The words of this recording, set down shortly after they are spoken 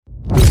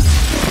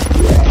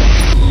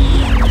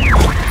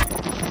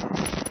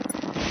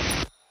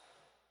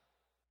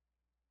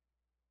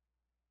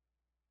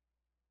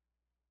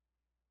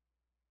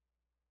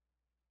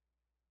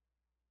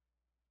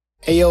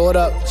Hey yo, what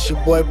up? It's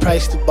your boy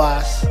Price the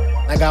Boss.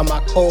 I got my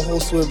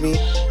co-host with me,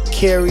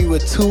 Carrie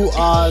with two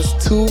R's,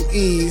 two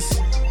E's.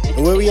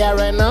 And where we at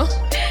right now?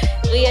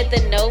 We at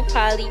the No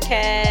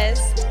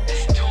Poli-Cast.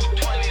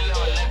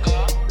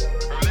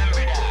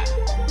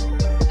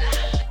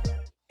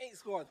 Eight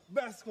squad,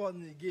 best squad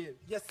in the game.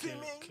 You see me?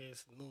 Okay,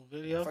 it's a new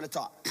video. From the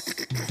top.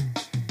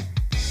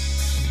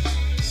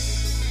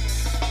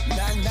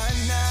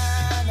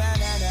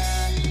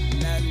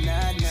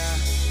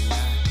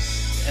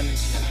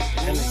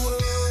 Energy.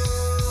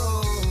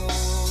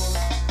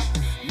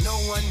 No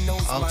one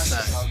knows my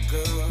Outside.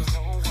 struggle.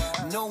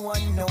 No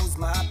one knows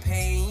my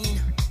pain.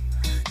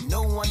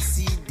 No one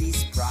sees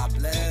these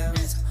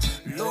problems.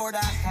 Lord,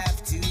 I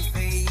have to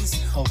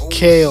face.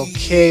 Okay.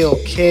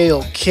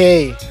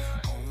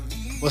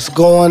 What's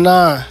going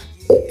on?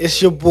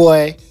 It's your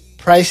boy,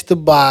 Price the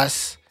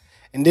Boss.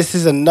 And this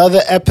is another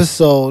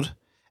episode.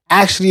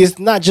 Actually, it's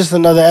not just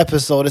another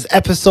episode. It's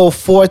episode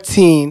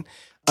 14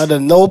 of the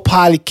No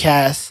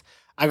Poli-Cast.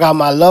 I got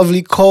my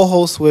lovely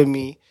co-host with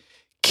me,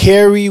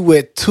 Carrie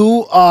with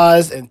two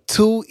R's and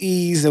two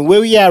E's. And where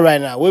we at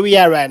right now? We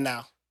at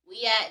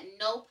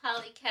No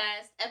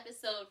Poli-Cast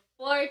episode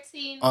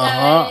 14,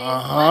 guys.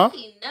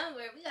 Lucky number.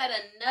 We got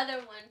another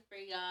one for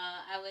y'all.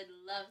 I would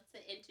love to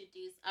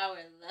introduce our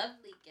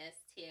lovely guest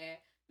here,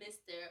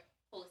 Mr.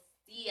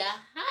 Hosea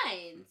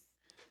Hines.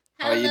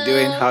 How are you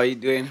doing?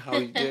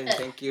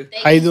 Thank you.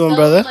 How you doing,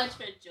 brother? Thank you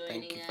so much for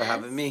joining Thank you us. for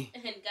having me.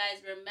 And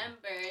guys,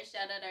 remember,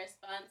 shout out our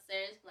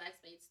sponsors, Black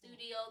Spade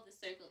Studio, The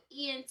Circle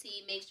ENT.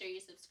 Make sure you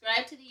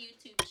subscribe to the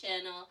YouTube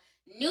channel.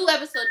 New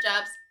episode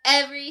drops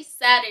every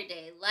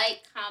Saturday. Like,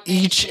 comment,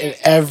 Each share, and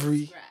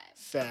every subscribe.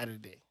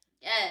 Saturday.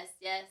 Yes.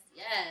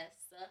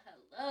 So,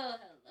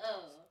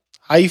 hello.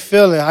 How you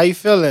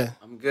feeling?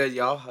 I'm good,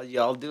 y'all. How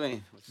y'all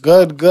doing?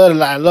 Good.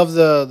 I love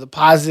the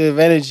positive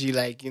energy,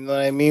 like, you know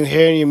what I mean?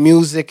 Hearing your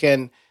music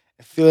and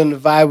feeling the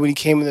vibe when you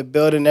came in the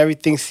building,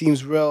 everything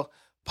seems real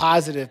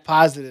positive.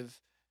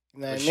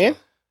 You know what I mean?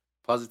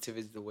 Positive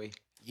is the way.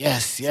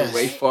 Yes. It's the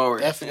way forward.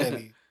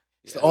 Definitely.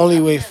 It's the Yeah. only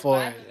I'm way the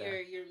forward.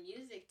 vibe of your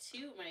music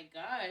too. My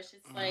gosh,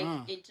 it's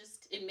like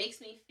it makes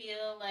me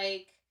feel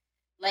like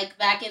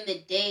back in the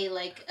day,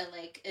 like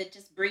it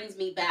just brings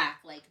me back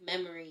like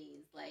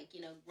memories, like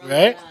growing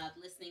Right? up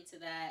listening to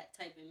that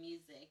type of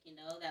music,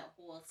 that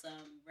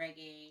wholesome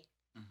reggae.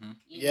 Mm-hmm.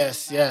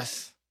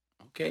 Yes.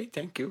 Okay,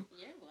 thank you.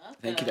 You're welcome.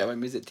 Thank you that my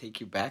music take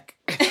you back.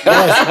 Yes.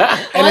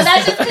 And Well, it's-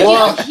 that's just because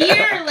well- you don't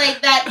hear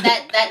like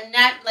that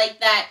not like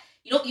that.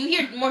 You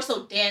hear more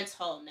so dance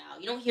hall now.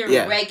 You don't hear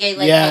Yeah. reggae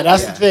like Yeah, how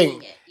that's we the were thing.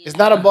 doing it, you It's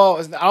know? not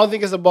about. I don't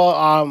think it's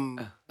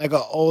about like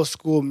a old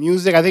school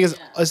music. I think it's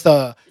Yeah.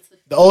 the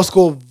It's old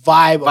school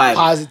vibe of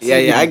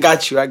positivity. Yeah, I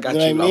got you. You know what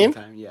I Long mean?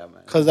 time. Yeah,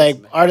 man. Cause like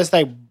artists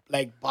like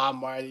Bob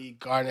Marley,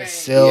 Garnet Right.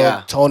 Silk,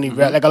 Yeah. Tony Mhm.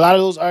 Brett, like a lot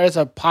of those artists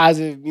are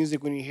positive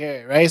music when you hear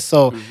it, right?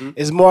 So Mhm.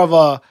 it's more of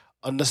a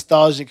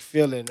nostalgic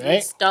feeling, right?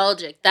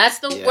 Nostalgic. That's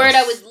the Yes. word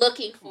I was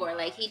looking for.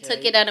 Like he Okay.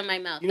 took it out of my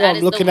mouth. You know, That I'm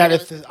is looking the at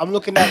word it. I'm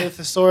looking at the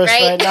thesaurus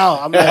Right? right now.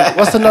 I'm like,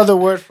 what's another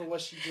word for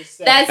what she just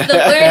said? That's the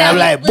word And I I'm was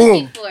like,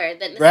 looking boom. for.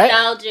 The Right?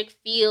 nostalgic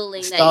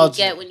feeling that Nostalgic.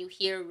 you get when you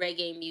hear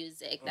reggae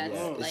music. That's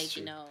Yeah, it's like,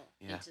 true.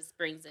 Yeah. it just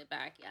brings it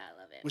back. Yeah,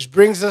 I love it. Which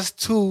brings us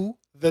to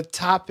the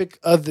topic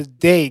of the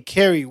day.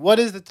 Carrie, what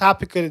is the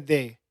topic of the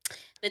day?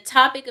 The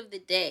topic of the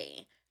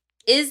day.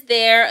 Is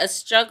there a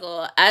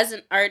struggle as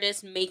an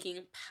artist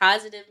making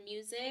positive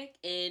music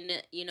in,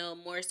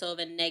 more so of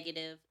a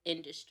negative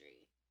industry?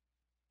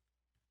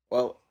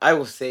 Well, I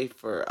will say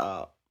for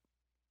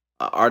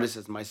artists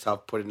as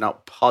myself putting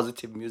out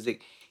positive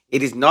music,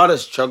 it is not a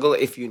struggle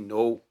if you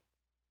know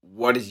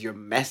what is your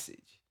message.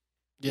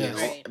 Yes. You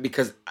know? Right.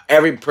 Because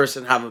every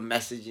person have a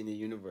message in the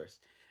universe,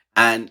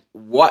 and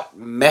what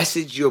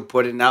message you're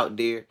putting out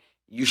there,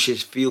 you should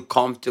feel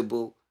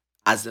comfortable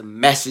as a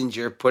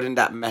messenger putting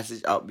that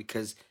message out,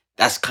 because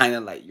that's kind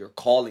of like your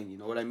calling, you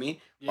know what I mean?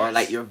 Or Yes.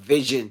 like your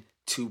vision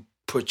to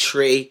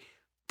portray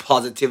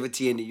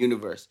positivity in the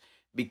universe.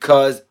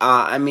 Because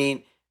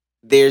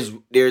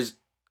there's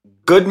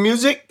good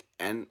music,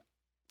 and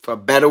for a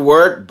better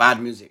word,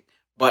 bad music.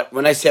 But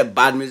when I say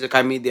bad music,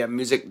 I mean their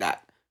music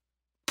that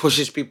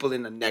pushes people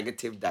in a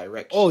negative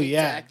direction. Oh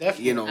yeah, Exactly.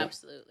 definitely. You know,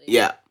 Absolutely.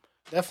 Yeah.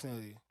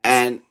 Definitely.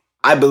 And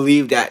I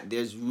believe that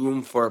there's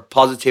room for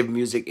positive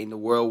music in the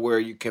world where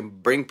you can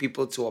bring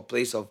people to a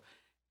place of,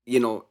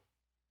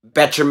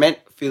 betterment,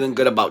 feeling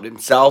good about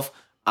themselves,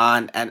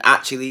 and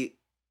actually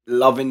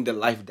loving the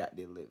life that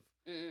they live.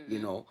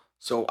 Mm.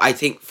 So I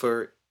think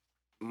for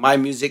my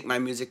music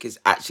is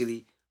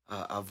actually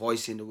a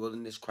voice in the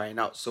wilderness crying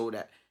out, so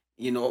that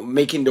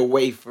making the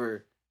way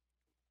for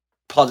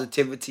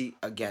positivity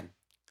again.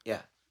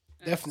 Yeah.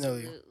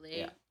 Definitely. Absolutely.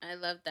 Yeah. I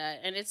love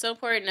that. And it's so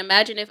important.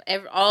 Imagine if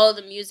all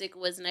the music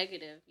was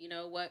negative.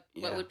 What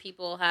Yeah. would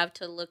people have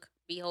to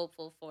be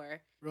hopeful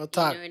for? Real You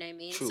talk. know what I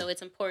mean? True. So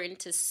it's important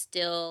to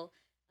still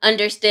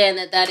understand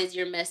that is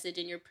your message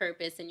and your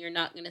purpose, and you're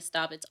not going to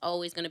stop. It's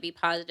always going to be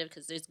positive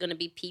because there's going to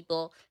be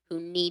people who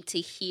need to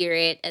hear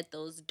it at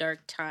those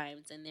dark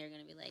times, and they're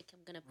going to be like, I'm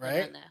going to put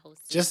on that whole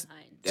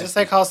just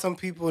like how some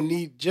people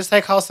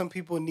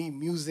need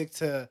music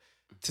to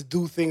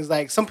do things.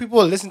 Like some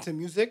people listen to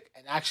music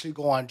and actually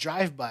go on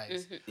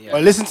drive-bys,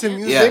 or listen to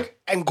music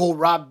and go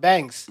rob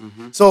banks.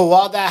 So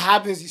while that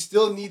happens, you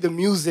still need the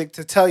music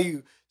to tell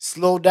you,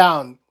 slow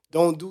down,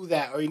 don't do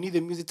that. Or you need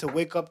the music to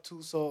wake up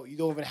to, so you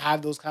don't even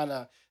have those kind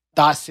of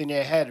thoughts in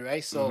your head,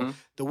 right? So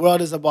the world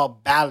is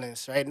about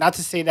balance, right? Not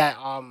to say that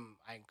I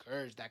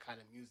encourage that kind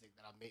of music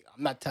that I make.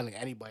 I'm not telling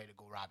anybody to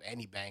go rob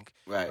any bank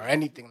or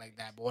anything like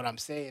that. But what I'm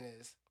saying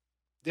is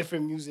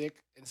different music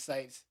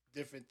incites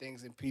different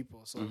things in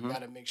people. So we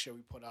got to make sure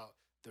we put out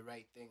the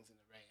right things and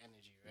the right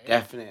energy,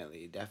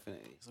 right?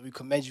 Definitely. So we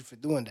commend you for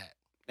doing that.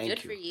 Good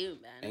for you,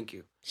 man. Thank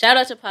you. Shout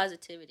out to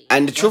positivity.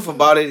 And the truth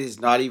about it is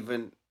not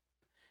even...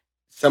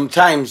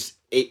 Sometimes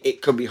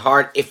it could be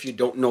hard if you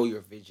don't know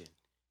your vision.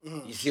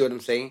 You see what I'm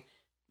saying?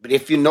 But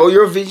if you know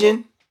your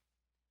vision,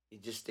 you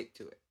just stick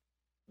to it.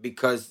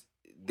 Because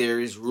there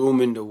is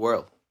room in the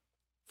world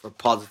for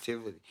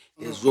positivity.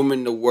 There's room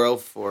in the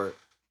world for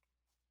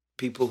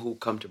people who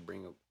come to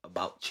bring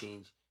about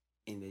change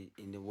in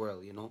the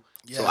world, you know?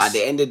 Yes. So at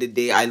the end of the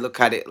day, I look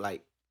at it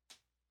like,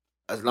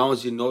 as long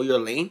as you know your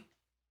lane,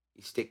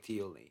 you stick to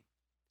your lane.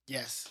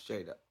 Yes.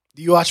 Straight up.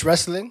 Do you watch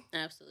wrestling?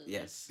 Absolutely.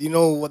 Yes. Do you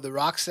know what The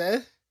Rock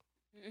said?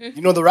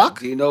 You know The Rock?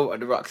 Do you know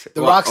what The Rock said?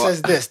 The Rock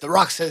says this. The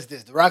Rock says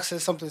this. The Rock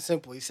says something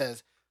simple. He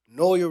says,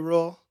 know your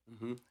role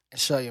and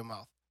shut your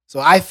mouth. So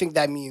I think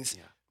that means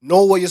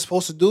know what you're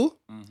supposed to do,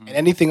 and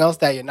anything else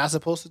that you're not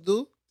supposed to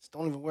do, just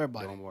don't even worry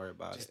about it. Don't worry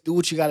about it. Just do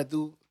what you got to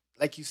do.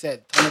 Like you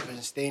said, turn up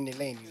and stay in your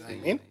lane. You know what I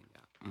mean?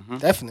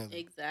 Definitely.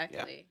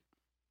 Exactly. Yeah.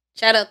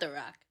 Shout out The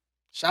Rock.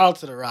 Shout out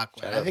to The Rock.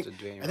 I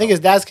think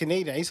his dad's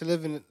Canadian. His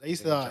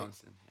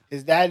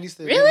dad used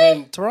to live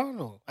in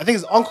Toronto. I think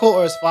his uncle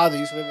or his father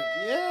used to live in...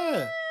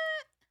 Yeah.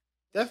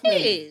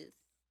 Definitely.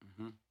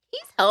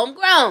 He's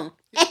homegrown.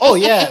 Oh,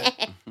 yeah.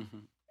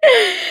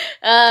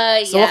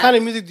 So what kind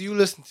of music do you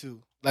listen to?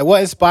 Like,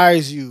 what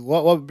inspires you?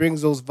 What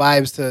brings those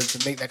vibes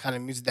to make that kind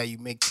of music that you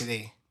make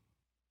today?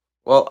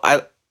 Well,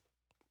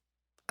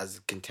 as I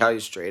can tell you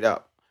straight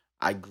up,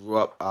 I grew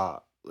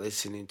up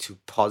listening to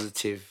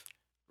positive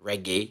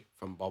reggae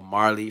from Bob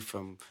Marley,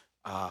 from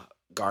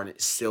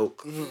Garnet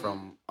Silk,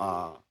 from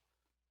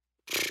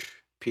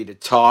Peter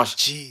Tosh.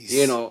 Jeez.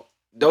 You know,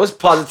 those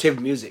positive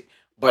music.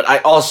 But I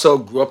also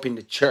grew up in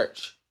the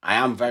church. I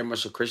am very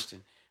much a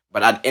Christian.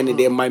 But at the end of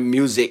the day, my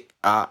music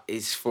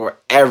is for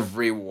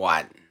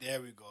everyone. There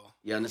we go.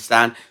 You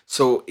understand?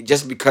 So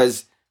just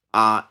because,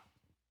 let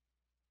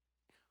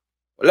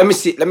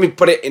me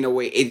put it in a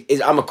way.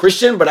 I'm a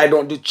Christian, but I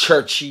don't do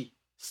churchy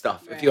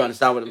stuff. Right. If you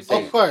understand what I'm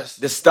saying. Of course.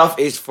 The stuff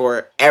is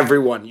for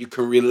everyone. You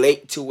can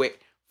relate to it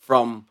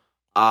from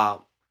a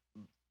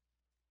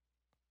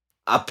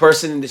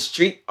person in the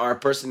street or a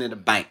person in the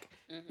bank.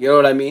 You know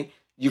what I mean?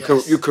 You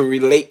can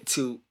relate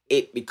to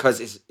it because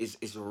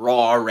it's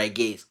raw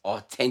reggae. It's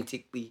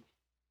authentically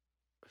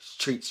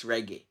streets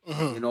reggae.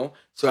 You know?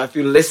 So if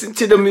you listen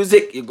to the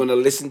music, you're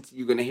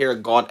gonna hear a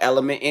God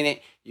element in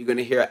it. You're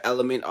gonna hear an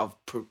element of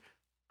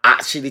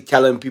actually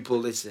telling people,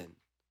 listen,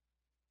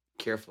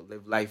 careful,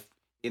 live life,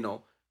 you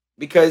know.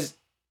 Because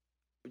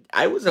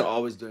I wasn't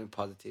always doing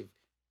positive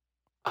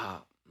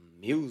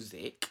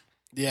music.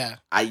 Yeah.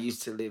 I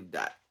used to live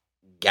that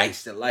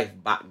gangster life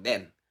back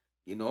then,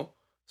 you know.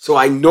 So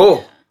I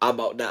know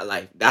about that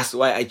life. That's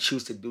why I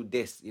choose to do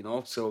this, you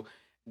know. So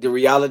the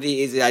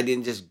reality is that I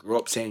didn't just grow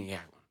up saying,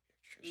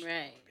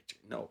 right.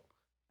 No.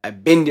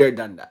 I've been there,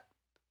 done that.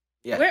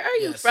 Yeah. Where are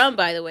you from,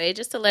 by the way?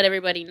 Just to let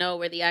everybody know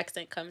where the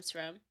accent comes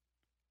from.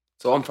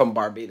 So I'm from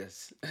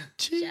Barbados.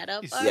 Shout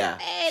out Barbados. Yeah.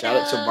 Shout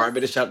out to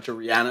Barbados. Shout out to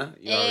Rihanna.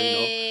 You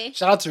already know.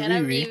 Shout out to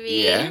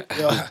Riri.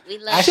 Yeah. We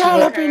love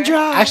Shut up and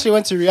drive. I actually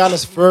went to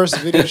Rihanna's first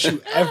video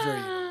shoot ever.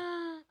 You know?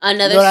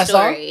 Another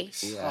story.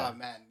 Yeah. Oh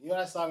man, you know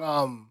that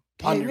song?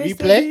 Pon the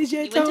Replay. You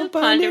went to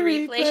Pon the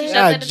Replay.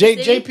 Yeah,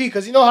 JP,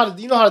 because you know how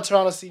the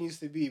Toronto scene used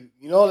to be.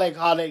 You know, like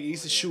how they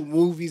used to shoot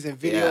movies and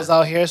videos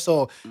out here.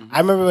 So I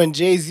remember when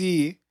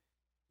Jay-Z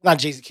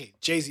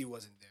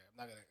wasn't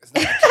there. It's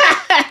not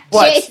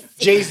but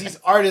Jay-Z's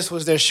artist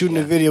was there shooting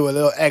a video with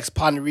Lil X,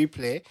 Pon the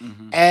Replay,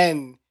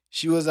 and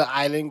she was an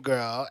island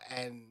girl,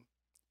 and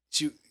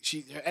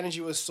her energy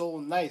was so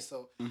nice.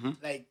 So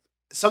like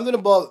something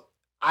about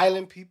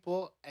island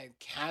people and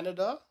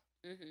Canada,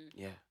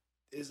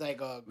 is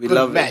like a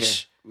good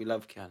mesh. We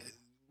love Canada.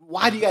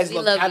 Why do you guys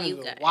love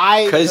Canada?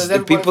 Why? Because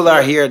the people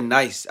are here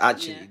nice.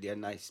 Actually, they're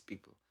nice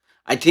people.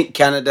 I think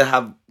Canada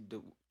have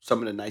some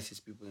of the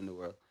nicest people in the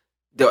world.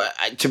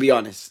 To be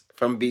honest,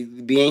 from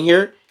being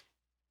here,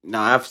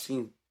 now I've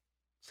seen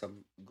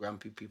some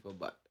grumpy people,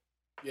 but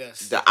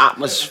the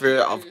atmosphere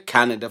of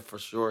Canada for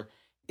sure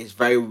is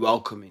very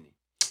welcoming.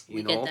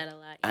 You know, get that a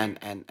lot.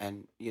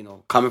 And you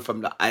know, coming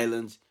from the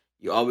islands,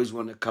 you always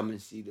want to come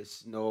and see the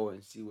snow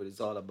and see what it's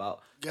all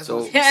about. Guess So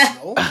what's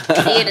snow?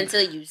 See it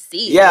until you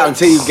see it. yeah,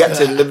 until you get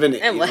to live in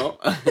it, And you what? know.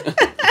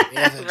 You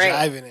have to Right.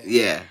 drive in it.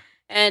 Yeah.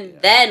 And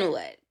then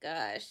what?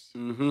 Gosh.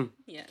 Mm-hmm.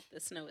 Yeah, the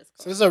snow is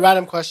So cold. this is a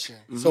random question.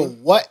 So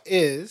Mhm. what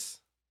is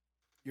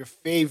your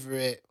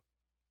favorite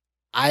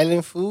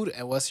island food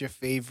and what's your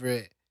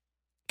favorite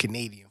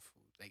Canadian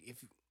food? Like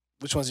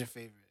which one's your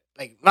favorite?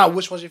 Like not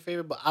which one's your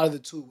favorite, but out of the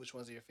two, which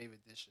ones are your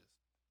favorite dishes?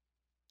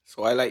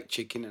 So I like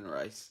chicken and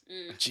rice.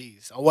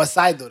 Jeez. On what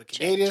side though? The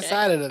Canadian check.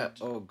 side or the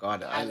Oh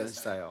God, the the island island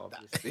style, side.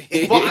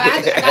 obviously. Well,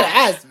 I gotta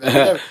ask,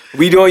 man.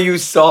 We don't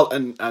use salt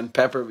and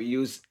pepper. We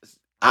use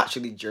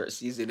actually jerk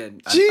seasoning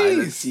and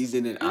island Jeez.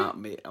 seasoning.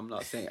 Mate, I'm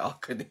not saying all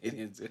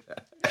Canadians do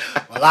that.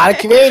 A lot of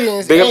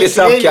Canadians. Big up hey,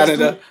 yourself, Canadians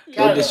Canada. do-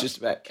 No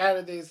disrespect.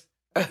 Canada's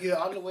either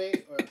on the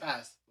way or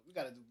past. We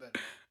gotta do better.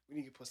 We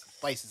need to put some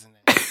spices in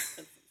there.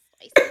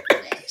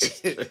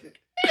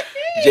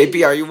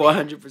 JP, are you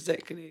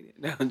 100% Canadian?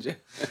 No, I'm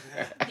joking.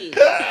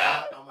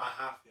 I'm a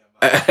half.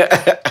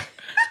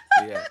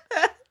 Yeah.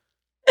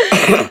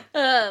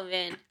 Oh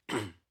man.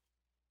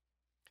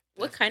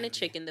 What kind of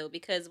chicken though?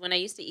 Because when I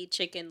used to eat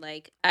chicken,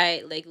 like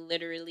I like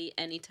literally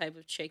any type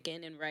of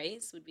chicken and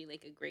rice would be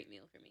like a great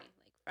meal for me.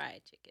 Like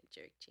fried chicken,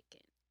 jerk chicken,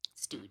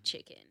 stewed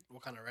chicken,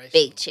 What kind of rice?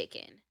 baked though?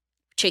 chicken,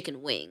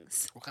 chicken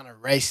wings. What kind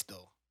of rice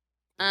though?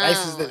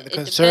 Rice is the It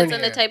concern depends on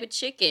here. the type of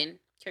chicken.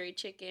 Curry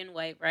chicken,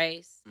 white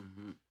rice.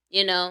 Mhm.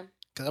 You know,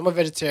 Because I'm a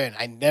vegetarian.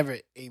 I never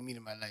ate meat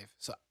in my life.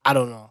 So I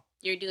don't know.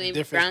 you're doing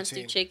difference brown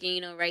between- stew chicken.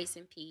 You know, rice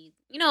and peas.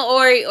 You know,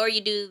 or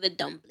you do the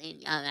dumpling.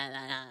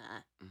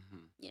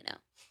 Mhm. You know.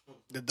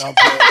 The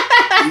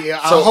dumpling.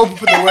 Yeah, So- I hope you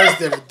put the words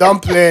there. The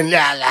dumpling.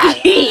 La, la,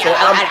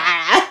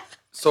 la.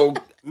 So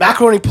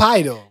Macaroni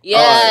pie though. Yeah,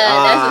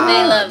 that's what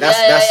they love.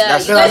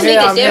 that's- You guys make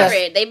I'm it here.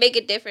 different. They make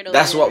it different over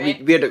that's there, what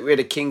right? we're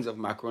the kings of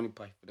macaroni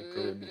pie for the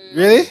Caribbean. Mhm.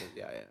 Really?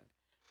 Yeah.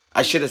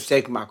 I should have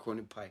said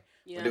macaroni pie,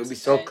 Yeah, but it would I'm be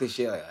so surprised.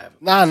 cliche. Like, I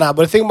have Nah.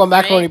 But the thing about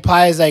macaroni Right.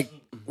 pie is like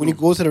when you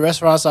go to the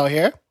restaurants out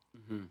here,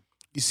 Mhm.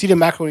 you see the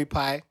macaroni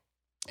pie,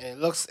 and it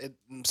looks.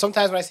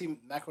 Sometimes when I see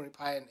macaroni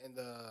pie in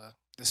the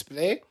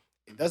display,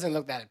 it doesn't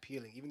look that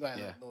appealing, even though I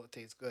Yeah. know it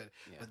tastes good.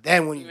 Yeah. But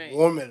then when you Right.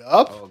 warm it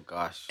up, Oh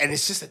gosh. and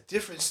it's just a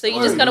different So story.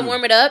 you just gotta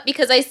warm it up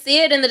because I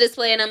see it in the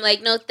display and I'm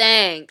like, no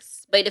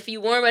thanks. But if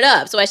you warm it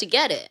up, so I should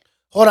get it.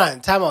 Hold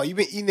on, time out. You've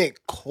been eating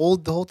it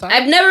cold the whole time.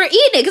 I've never eaten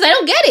it because I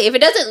don't get it. If it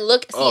doesn't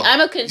look, see, Oh. I'm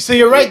a So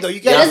you're right though. You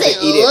It get have to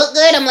doesn't eat it. look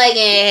good. I'm like,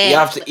 eh. You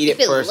have to eat If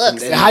it first and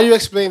looks- then- So how do you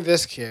explain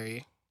this,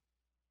 Carrie?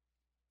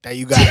 That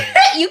you got it.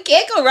 You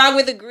can't go wrong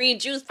with a green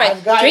juice.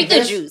 I've gotten Drink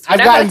this- the juice. We're I've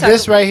not gonna gotten talk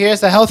this about- right here.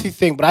 It's a healthy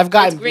thing, but I've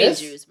gotten It's green this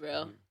juice,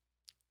 bro.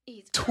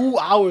 He's 2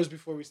 hours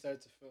before we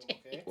started to film.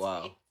 Okay,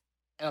 Wow.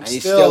 and I'm And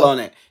you're still on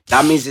it.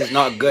 That means it's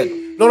not good.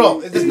 No,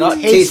 it It's doesn't not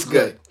taste taste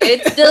good.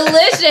 It's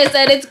delicious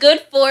and it's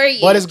good for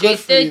you. But it's good Drink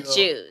for the you,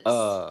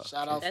 though. juice.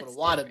 Shout out for That's the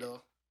water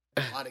different.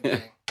 though. Water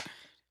gang.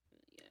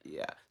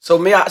 Yeah. So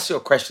may I ask you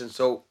a question?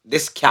 So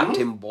this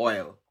Captain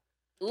Boyle.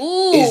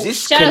 Ooh, Is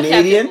this shout out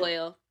Canadian? Captain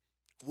Boyle.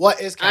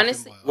 What is Captain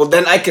Honestly- Boyle? Well,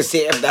 then I could say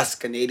if that's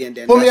Canadian,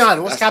 then Put me that's-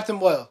 on. What's that's- Captain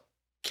Boyle?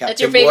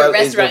 That's your favorite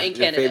Boyle is restaurant the- in the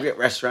Canada. favorite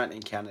restaurant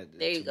in Canada.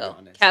 There you to be go.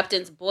 honest.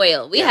 Captain's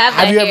Boyle. We Yeah. have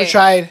that Have you ever here.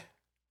 tried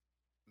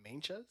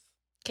Manchas?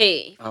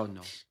 Okay. Oh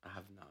no, I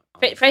have not.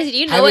 Pricey, do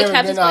you know Have what you ever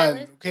Captain's been Boyle on?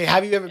 is? Okay,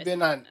 have you ever Pricey been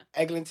doesn't on know.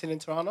 Eglinton in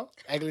Toronto?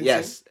 Eglinton.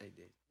 Yes, I did.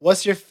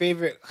 What's your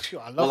favorite? Phew,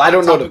 I love Well, I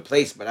don't that know the topic.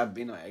 place, but I've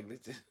been on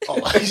Eglinton.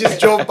 Oh, I just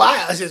drove by.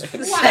 I was just,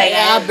 It's wow, like,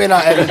 yeah, I've been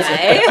on Eglinton.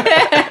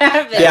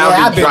 Yeah, Yeah, I've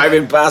I've been been-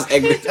 driving past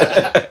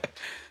Eglinton.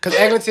 Because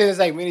Eglinton is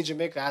like mini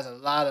Jamaica. It has a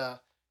lot of,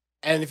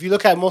 and if you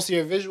look at most of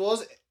your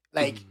visuals,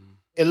 like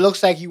it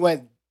looks like you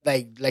went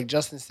like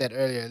Justin said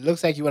earlier. It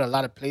looks like you went a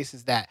lot of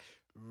places that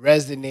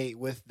resonate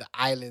with the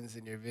islands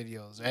in your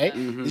videos, right?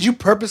 Mhm. Did you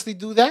purposely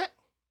do that?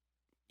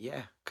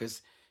 Yeah,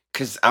 cause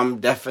I'm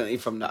definitely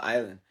from the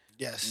island.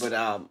 Yes. But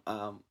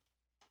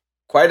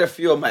quite a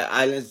few of my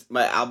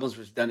albums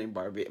was done in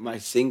Barbados.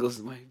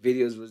 My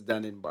videos was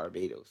done in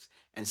Barbados,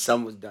 and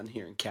some was done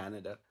here in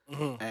Canada.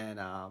 Mhm.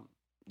 And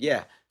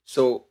yeah.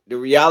 So the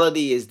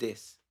reality is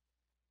this.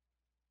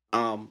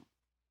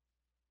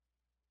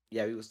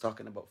 Yeah, we was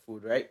talking about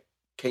food, right?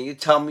 Can you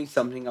tell me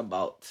something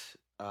about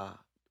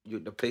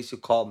the place you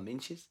call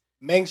Minches?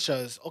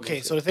 Manchas. Okay,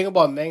 Manchas. so the thing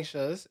about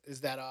Manchas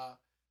is that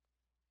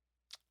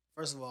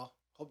first of all,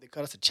 hope they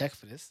cut us a check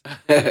for this.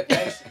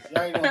 Manchas, you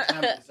already know what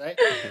time it is, right?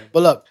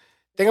 But look,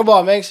 thing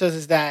about Manchas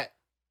is that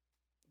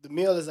the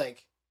meal is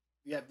like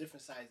you have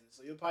different sizes.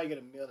 So you'll probably get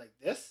a meal like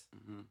this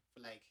Mhm.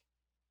 for like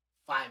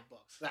 $5.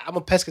 Like, I'm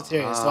a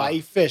pescatarian, so Ah. I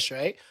eat fish,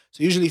 right?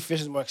 So usually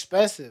fish is more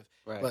expensive.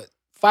 Right. But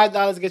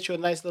 $5 gets you a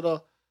nice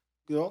little,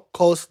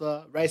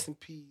 coleslaw, rice and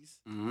peas,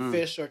 Mhm.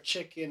 fish or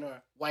chicken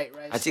or white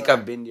rice. I think or-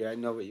 I've been there. I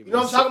know what you mean. You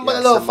know what I'm talking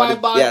about? The little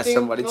 $5 Yeah, thing,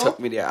 somebody you know? took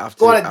me there after.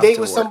 Go on a date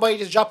with work. somebody,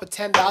 just drop a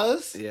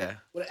 $10 Yeah.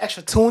 with an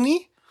extra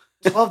toonie,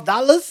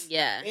 $12.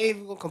 Yeah. They ain't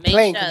even gonna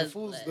complain because the Manchas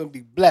food's blessed. gonna be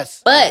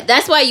blessed. But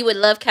that's why you would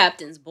love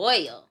Captain's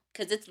Boil.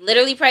 Because it's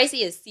literally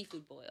pricey as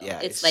seafood boil. Yeah,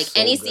 it's it's like so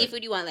any good.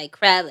 seafood you want, like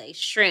crab, like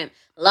shrimp,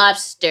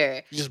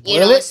 lobster, You just you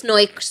boil know, it?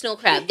 snow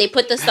crab. They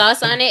put the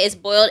sauce on it. It's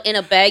boiled in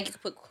a bag. You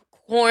can put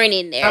corn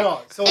in there. Come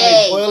on. So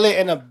they boil it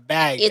in a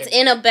bag. It's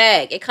in a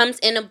bag. It comes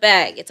in a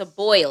bag. It's a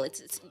boil. It's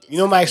you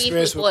know my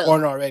experience with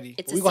corn already.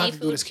 It's we a gonna have to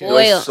do seafood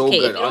this, boil. So okay,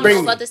 good. if you don't Bring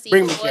know me. about the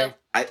Bring seafood me, boil,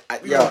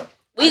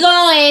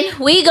 Kay.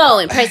 we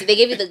going. Pricey. They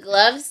give you the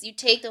gloves. You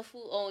take the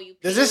food. Oh, you.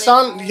 Does this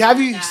sound? Have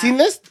you seen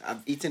this?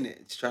 I've eaten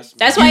it. Trust me.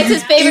 That's why it's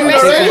his favorite You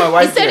restaurant. my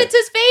wife He said there. it's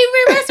his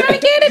favorite restaurant in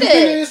You been there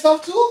Canada.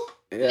 yourself too?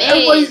 Yeah. Man.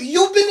 Everybody,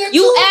 you've been there too.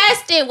 You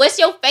asked him, "What's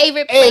your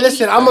favorite?" Hey, place?"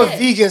 listen, He I'm a said.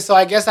 vegan, so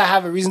I guess I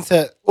have a reason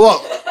to. Well,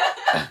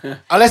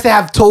 unless they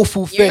have tofu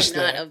You're fish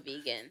not there. a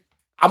vegan.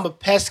 I'm a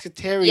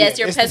pescatarian. Yes,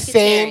 you're it's pescatarian. the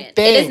same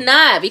thing. It is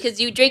not because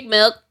you drink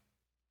milk,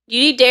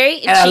 you eat dairy,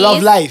 and And I cheese.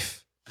 love life.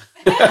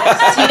 He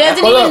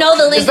doesn't But even look, know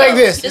the lingo. it's like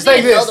this. He It's doesn't like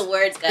even this. know the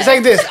words, guys. It's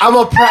like this.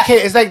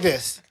 Okay, it's like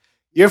this.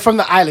 You're from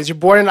the islands. You're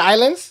born in the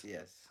islands?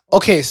 Yes.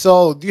 Okay,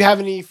 so do you have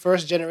any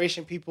first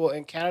generation people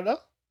in Canada?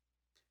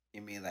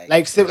 You mean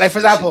Like for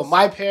example,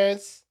 my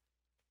parents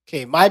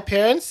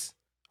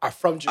are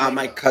from Jamaica.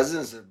 my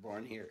cousins are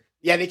born here.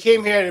 Yeah, they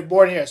came here and they're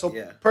born here. So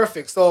Yeah.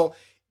 perfect. So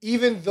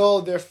even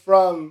though they're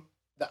from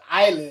the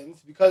islands,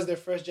 because they're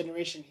first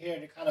generation here,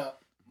 they kind of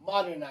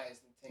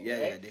modernized and things, Yeah,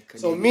 right? yeah. They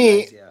So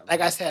me, Canadianized, yeah.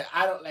 like I said,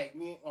 I don't like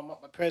me.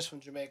 My parents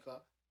from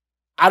Jamaica.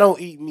 I don't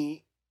eat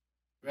meat,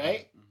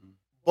 right? Mhm.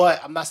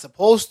 But I'm not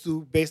supposed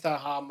to, based on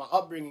how my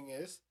upbringing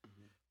is.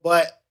 Mhm.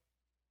 But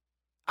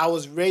I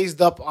was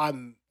raised up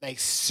on like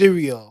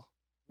cereal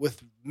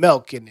with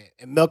milk in it,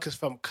 and milk is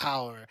from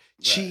cow or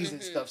cheese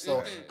and Mhm, stuff. So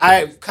mhm.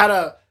 I'm kind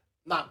of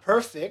not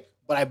perfect,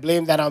 but I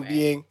blame that on Right.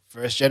 being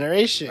first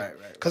generation. Right,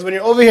 right. Because when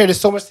you're over here, there's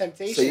so much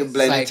temptation. So you It's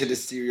blend like- into the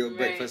cereal Right.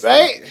 breakfast,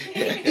 right?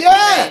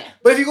 Yeah,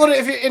 but if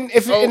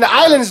you're in the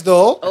islands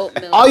though, Oat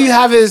milk. all you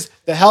have is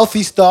the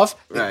healthy stuff,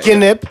 the Right.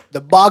 guinness,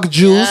 the bog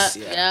juice,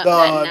 Yeah, the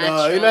that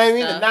natural you know what I mean,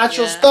 the stuff,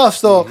 natural yeah. stuff.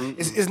 So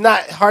Mhm, it's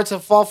not hard to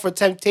fall for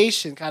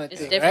temptation, kind of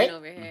It's thing, different right?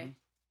 over here. Mhm.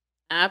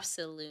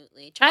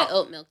 Absolutely. Try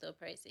oat milk though,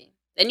 Pricey.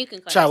 Then you can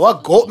call Try yourself what?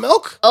 a Goat vegan.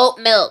 milk? Oat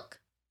milk.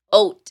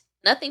 Oat.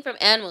 Nothing from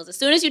animals. As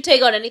soon as you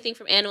take out anything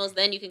from animals,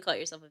 then you can call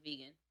yourself a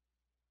vegan.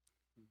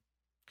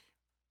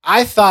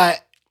 I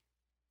thought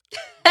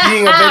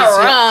being a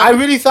vegetarian. I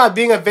really thought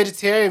being a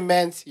vegetarian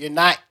meant you're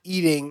not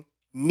eating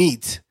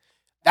meat.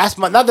 That's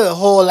not the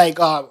whole like,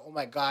 oh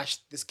my gosh,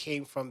 this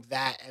came from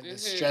that and the Mhm.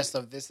 stress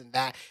of this and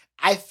that.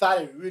 I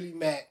thought it really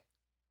meant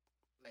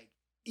like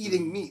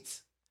eating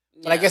meat.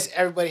 But I guess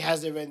everybody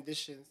has their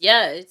renditions.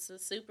 Yeah, it's a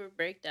super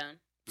breakdown.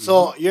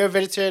 So you're a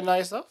vegetarian now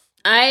yourself?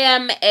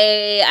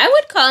 I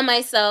would call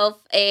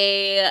myself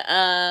a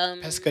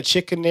Pesca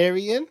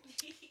chickenarian?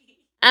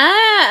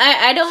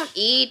 I don't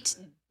eat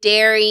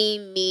dairy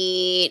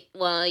meat.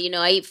 Well,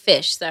 I eat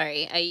fish.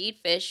 Sorry, I eat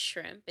fish,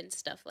 shrimp, and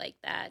stuff like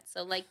that.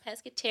 So like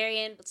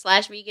pescatarian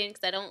 / vegan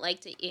because I don't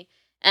like to eat.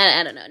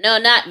 I don't know. No,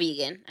 not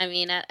vegan. I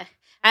mean,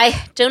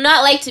 I do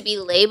not like to be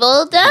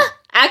labeled.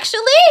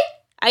 Actually,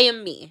 I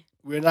am me.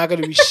 We're not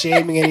going to be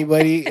shaming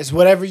anybody. It's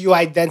whatever you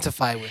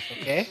identify with,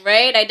 okay?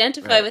 Right?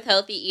 Identify Right. with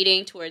healthy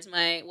eating towards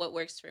what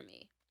works for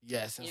me.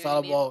 Yes, You it's know all what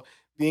I mean? about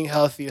being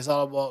healthy. It's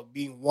all about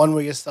being one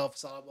with yourself.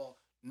 It's all about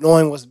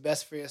knowing what's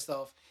best for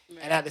yourself.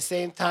 And at the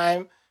same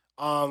time,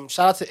 shout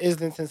out to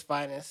Islington's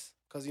Finest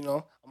because,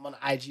 I'm on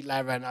IG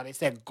Live right now. They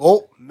said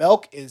goat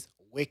milk is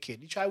wicked.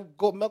 You tried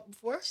goat milk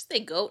before? Did you say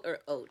goat or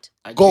oat?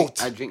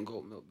 Goat. I drink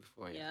goat milk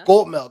before. Yeah.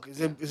 Goat milk.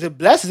 Is it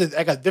blessed? Is it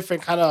like a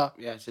different kind of...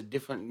 Yeah, it's a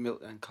different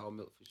milk than cow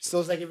milk. For sure. So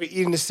it's like if you're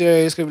eating the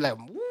cereal, it's going to be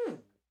like, woo.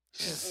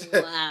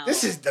 Wow.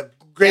 This is the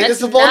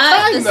greatest That's of all not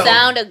time, the though.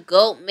 sound a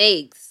goat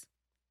makes.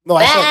 No,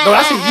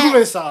 that's a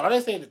human sound. I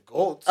didn't say the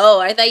goat. Oh,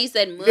 I thought you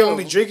said moo. You're going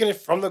to be drinking it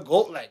from the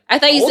goat, like... I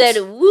thought you goats?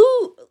 said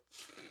woo.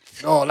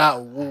 No,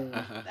 not woo.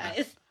 That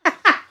is-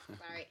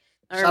 Sorry.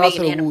 I'm Shout out making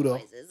to the animal woo, though.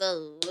 noises.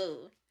 Oh,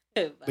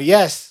 woo. But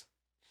yes,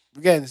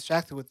 we're getting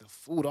distracted with the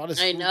food. All this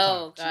I food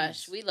know, talk.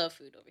 gosh. Jeez. We love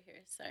food over here.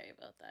 Sorry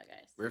about that,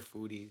 guys. We're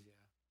foodies.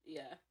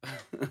 Yeah.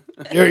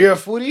 Yeah. You're a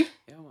foodie?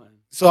 Yeah, man.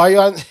 So are you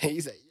on... He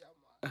said,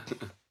 yeah,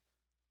 man.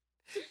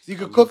 So you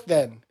could cook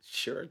then?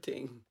 Sure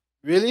thing.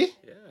 Really?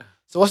 Yeah.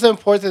 So what's the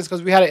importance?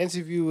 Because we had an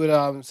interview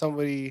with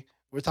somebody.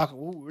 We're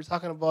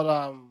talking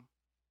about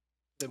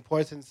the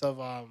importance of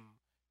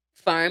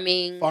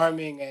Farming.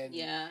 farming and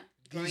Yeah.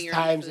 Growing these your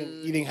own times and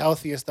food. eating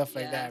healthy and stuff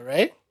like Yeah. that,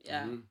 right?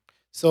 Yeah. Mhm.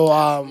 So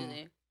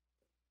Absolutely.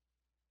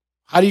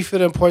 how do you feel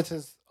the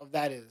importance of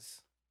that is?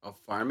 Of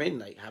farming,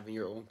 like having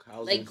your own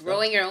cows. Like and stuff?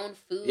 growing your own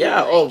food.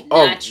 Yeah. like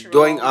Oh, natural.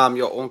 doing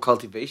your own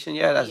cultivation.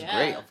 Yeah, that's Yeah.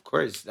 great. Of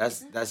course,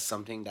 that's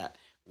something that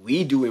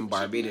we do in should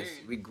Barbados.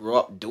 learn. We grew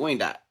up doing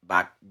that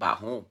back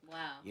home.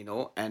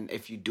 Wow. And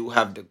if you do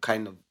have the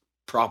kind of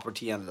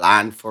property and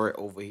land for it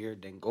over here,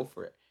 then go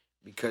for it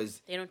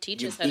because They don't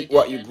teach you us how to eat do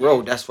what you that.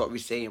 grow. That's what we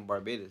say in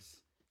Barbados.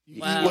 You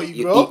Wow. eat what you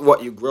You grow? eat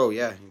what you grow.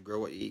 Yeah, you grow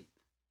what you eat.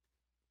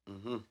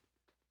 Mm-hmm.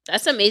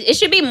 That's amazing. It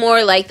should be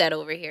more like that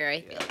over here,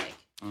 I feel like.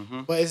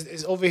 Mm-hmm. But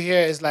it's over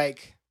here. It's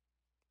like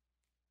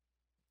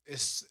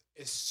it's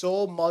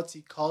so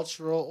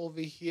multicultural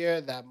over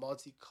here that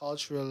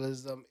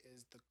multiculturalism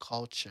is the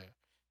culture.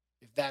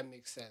 if that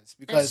makes sense. That's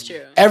Because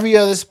true. every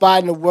other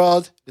spot in the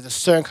world, there's a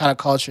certain kind of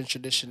culture and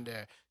tradition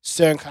there.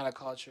 Certain kind of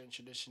culture and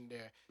tradition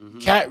there. Mm-hmm.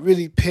 You can't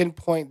really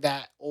pinpoint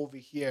that over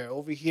here.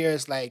 Over here,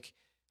 it's like,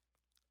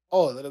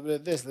 oh, a little bit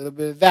of this, a little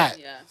bit of that.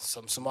 Yeah.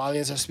 Some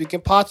Somalians are speaking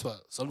Patois.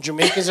 Some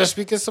Jamaicans are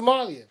speaking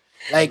Somalian.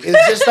 Like,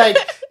 it's just like,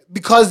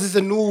 because it's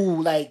a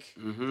new, like,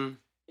 Mm-hmm.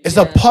 it's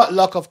a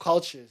potluck of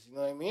cultures. You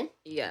know what I mean?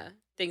 Yeah.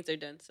 Things are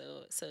done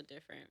so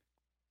different.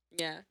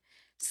 Yeah.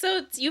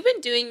 So you've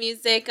been doing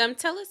music.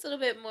 Tell us a little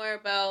bit more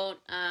about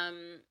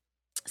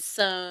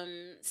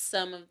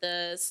some of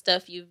the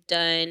stuff you've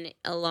done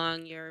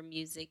along your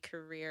music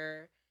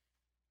career.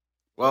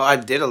 Well, I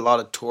did a lot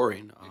of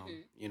touring,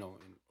 Mhm. you know,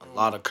 in a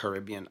lot of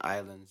Caribbean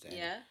islands. And,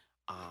 Yeah.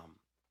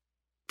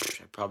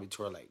 I probably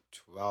toured like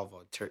 12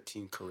 or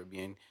 13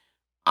 Caribbean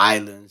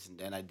islands. And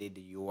then I did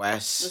the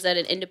U.S. Was that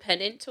an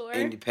independent tour?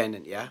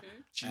 Independent, yeah.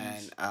 Mhm.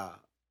 Jeez. And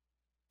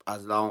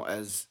as long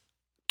as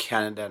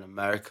Canada and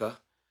America.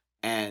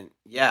 And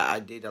yeah, I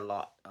did a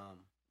lot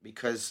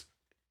because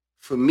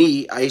for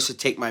me, I used to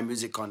take my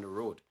music on the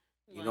road.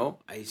 You Wow. know,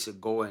 I used to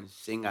go and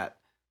sing at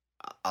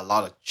a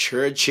lot of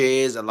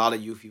churches, a lot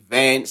of youth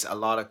events, a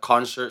lot of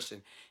concerts.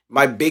 And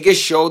my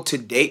biggest show to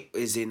date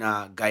is in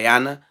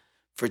Guyana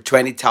for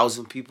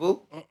 20,000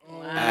 people.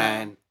 Wow.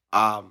 And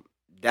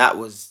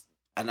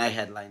and I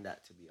headlined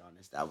that, to be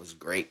honest. That was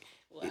great.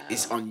 Wow.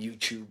 It's on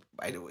YouTube,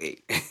 by the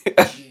way.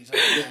 Jeez,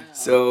 okay.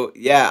 So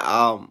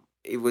yeah,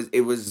 it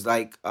was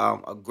like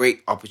a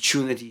great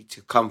opportunity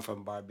to come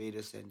from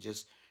Barbados and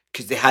just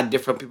because they had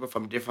different people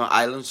from different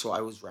islands, so I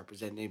was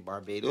representing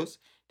Barbados.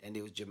 Then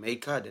there was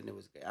Jamaica, then there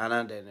was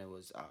Guyana, then there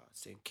was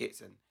Saint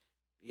Kitts and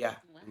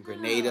and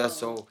Grenada. Wow.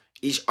 So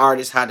each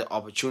artist had the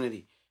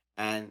opportunity,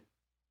 and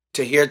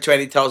to hear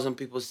 20,000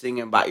 people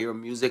singing about your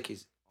music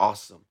is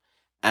awesome,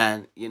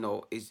 and you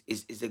know is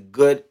a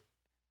good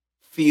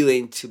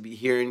feeling to be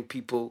hearing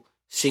people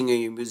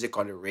singing your music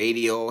on the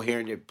radio,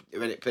 hearing it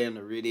when it play on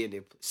the radio,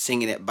 they're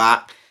singing it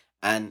back.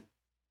 And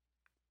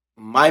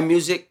my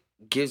music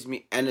gives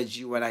me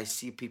energy when I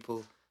see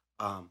people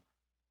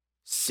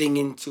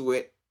singing to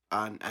it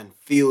and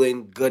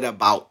feeling good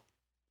about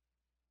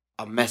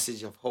a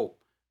message of hope,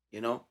 you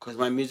know? Because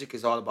my music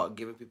is all about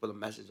giving people a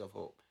message of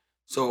hope.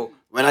 So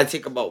when I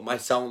think about my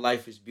song,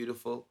 Life is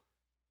Beautiful,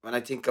 when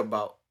I think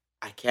about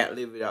I Can't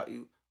Live Without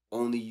You,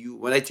 Only You,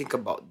 when I think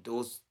about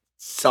those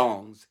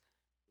songs,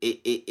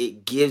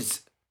 it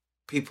gives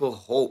people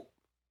hope,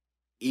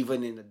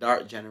 even in the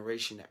dark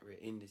generation that we're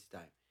in this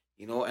time,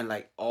 you know. And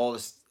like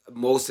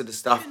most of the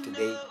stuff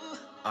today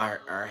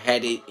are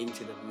headed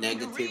into the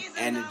negative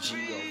energy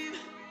of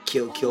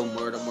kill,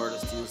 murder,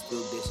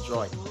 steal,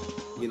 destroy,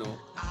 you know.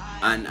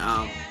 And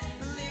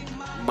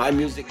my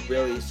music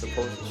really is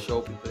supposed to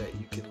show people that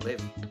you can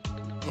live.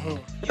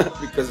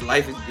 Because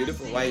life is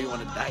beautiful. Why you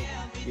want to die,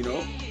 you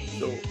know?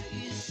 So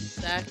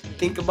Exactly.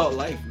 think about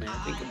life, man.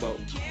 Think about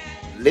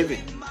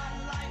living.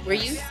 Were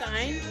you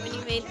signed when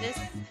you made this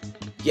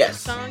Yes.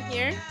 song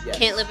here? Yes.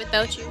 Can't Live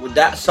Without You? With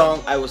that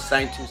song, I was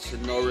signed to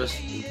Sonorous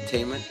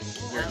Entertainment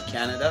here in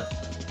Canada,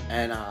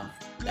 and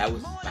that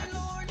was back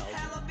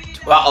in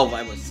 2012.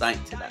 I was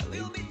signed to that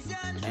label,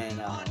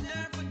 and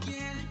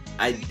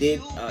I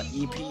did an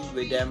EP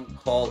with them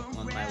called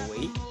On My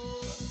Way,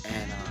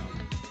 and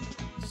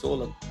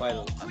sold quite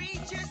a lot.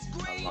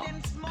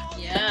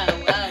 Yeah,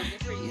 wow,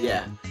 good for you.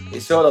 Yeah,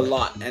 it sold a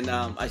lot, and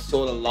I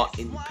sold a lot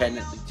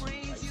independently too.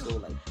 I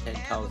sold like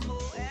 10,000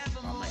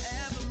 on my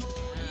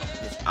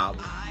this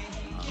album.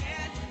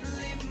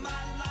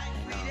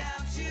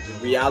 And the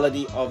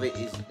reality of it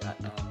is that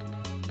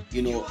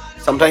you know,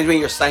 sometimes when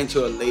you're signed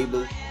to a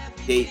label,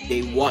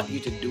 they want you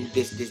to do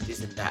this,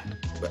 and that.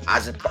 But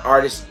as an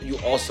artist, you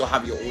also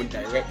have your own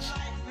direction.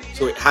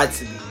 So it has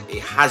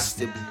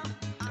to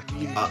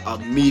be a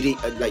meeting.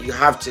 Like you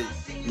have to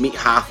meet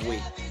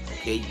halfway.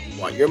 Okay, you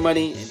want your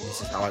money, and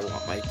this is how I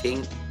want my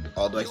thing.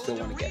 Although I still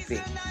want to get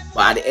paid,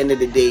 but at the end of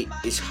the day,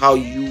 it's how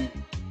you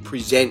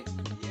present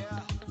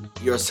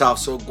yourself.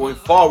 So going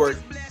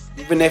forward,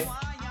 even if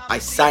I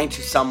sign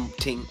to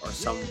something or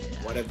some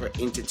whatever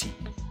entity,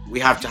 we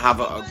have to have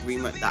an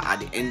agreement that at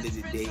the end of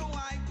the day,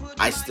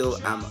 I still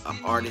am an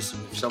artist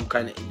with some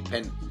kind of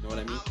independence. You know what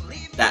I mean?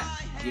 That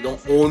you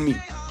don't own me.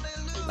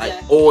 Like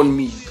own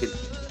me, you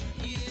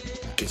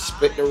can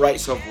split the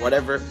rights of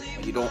whatever,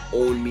 but you don't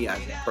own me as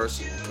a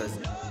person. Because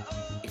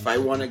if I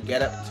want to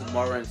get up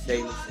tomorrow and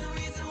say, listen,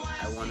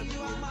 I want to be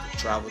able to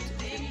travel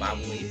to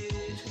Zimbabwe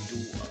to do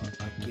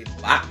a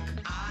give back,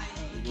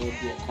 you know,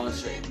 do a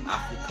concert in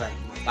Africa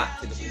and give back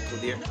to the people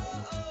there,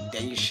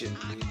 then you should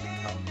really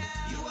become.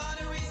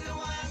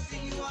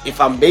 If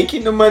I'm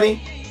making the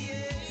money,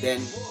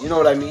 then you know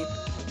what I mean.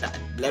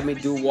 Let me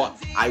do what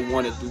I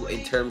want to do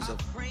in terms of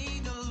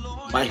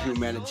my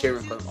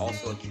humanitarian, because I'm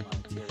also a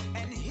humanitarian.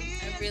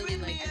 I really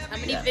like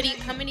this.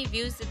 How many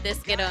views did this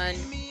get on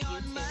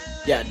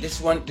YouTube? Yeah, this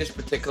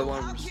particular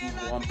one received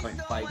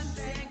 1.5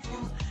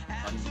 views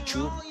on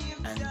YouTube,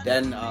 and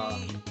then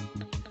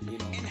you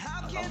know,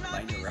 along the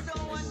line the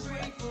record label was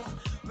like,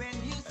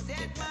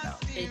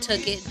 They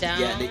took it down.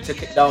 Yeah, they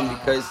took it down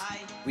because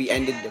we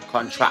ended the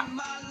contract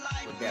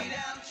with them.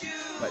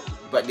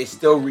 But they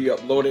still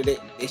re-uploaded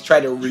it. They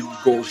tried to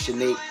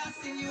negotiate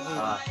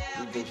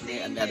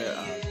another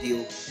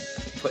deal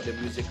to put the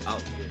music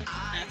out here.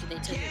 After they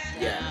took it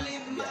down.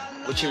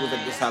 Yeah. Which it was a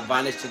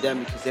disadvantage to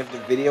them because if the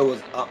video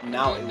was up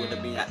now, it would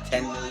have been at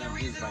 10 million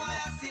views by now.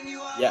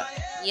 Yeah.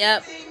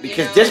 Yep.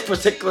 Because this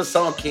particular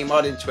song came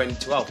out in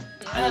 2012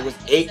 and it was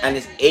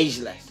it's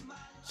ageless.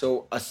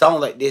 So a song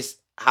like this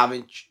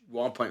having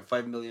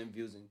 1.5 million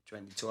views in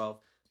 2012.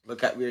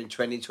 Look at we're in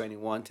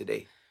 2021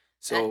 today.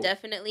 So that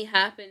definitely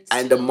happens.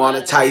 And the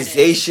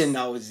monetization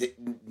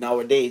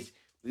nowadays,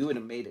 we would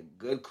have made a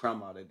good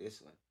crumb out of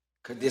this one.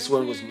 Because this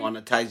one was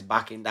monetized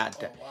back in that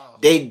time. Wow.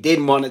 They did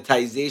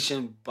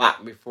monetization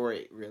back before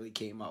it really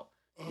came out.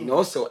 You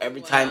know, so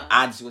every time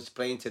ads was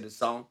playing to the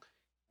song,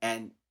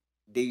 and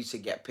they used to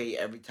get paid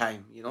every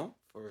time, you know,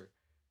 for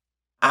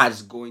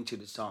ads going to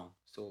the song.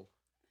 So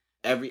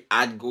every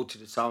ad go to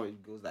the song,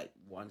 it goes like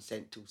 1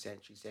 cent, 2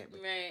 cents, 3 cents.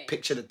 Right.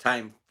 Picture the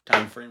time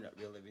frame that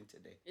we're living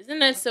today. Isn't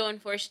that so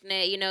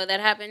unfortunate? You know,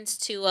 that happens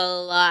to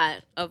a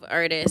lot of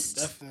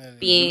artists. Definitely.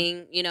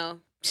 Being, you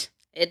know,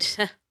 it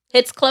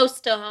hits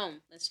close to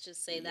home. Let's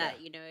just say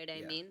that, you know what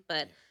I mean?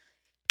 But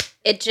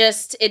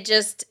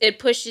it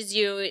pushes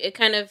you, it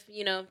kind of,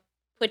 you know,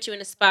 puts you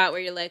in a spot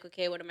where you're like,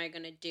 okay, what am I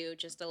going to do?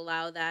 Just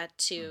allow that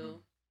to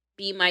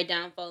be my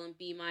downfall and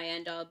be my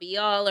end all be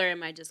all, or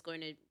am I just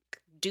going to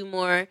do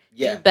more,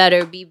 do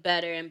better, be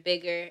better and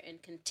bigger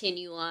and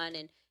continue on?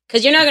 And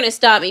because you're not going to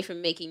stop me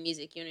from making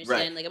music, you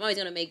understand? Right. Like, I'm always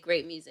going to make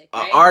great music,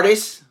 right?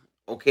 Artist,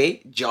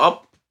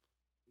 job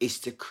is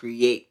to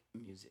create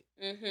music.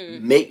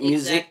 Make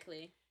music.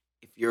 Exactly.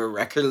 If you're a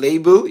record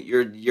label,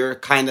 you're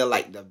kind of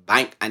like the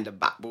bank and the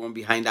backbone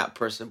behind that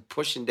person,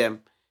 pushing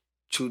them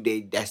to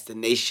their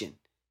destination,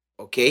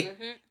 okay?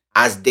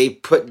 As they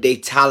put their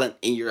talent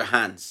in your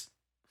hands.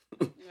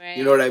 Right.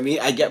 You know what I mean?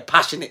 I get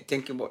passionate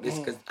thinking about this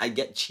because I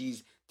get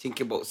cheese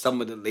thinking about some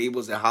of the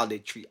labels and how they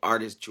treat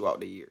artists throughout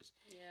the years.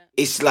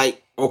 It's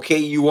like, okay,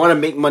 you want to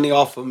make money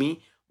off of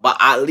me, but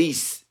at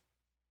least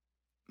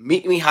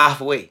meet me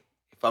halfway.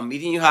 If I'm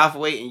meeting you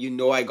halfway and you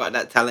know I got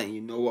that talent, and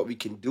you know what we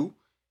can do,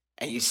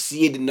 and you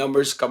see the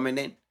numbers coming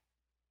in,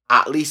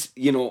 at least,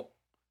 you know,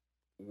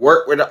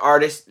 work with the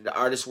artist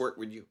work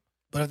with you.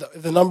 But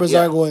if the numbers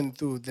aren't going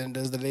through, then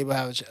does the label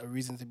have a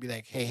reason to be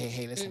like,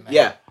 hey, listen, man.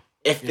 Yeah.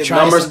 If the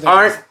numbers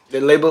aren't,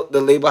 the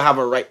label have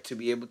a right to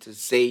be able to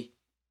say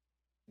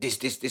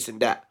this,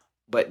 and that,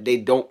 but they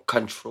don't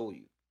control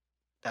you.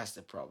 That's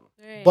the problem.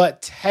 Right.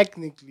 But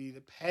technically,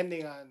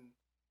 depending on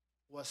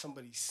what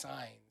somebody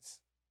signs,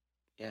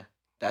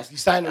 if you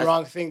sign the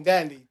wrong thing,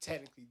 then they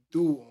technically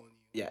do own you.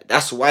 Yeah,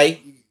 that's why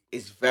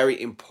it's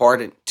very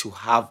important to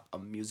have a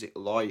music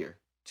lawyer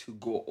to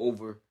go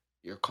over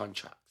your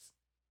contracts,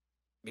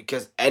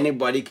 because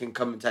anybody can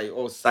come and tell you,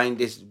 "Oh, sign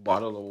this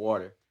bottle of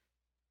water,"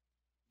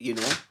 you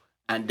know,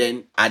 and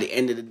then at the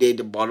end of the day,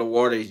 the bottle of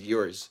water is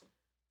yours,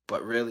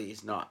 but really,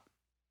 it's not.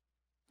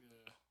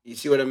 Yeah. You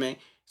see what I mean?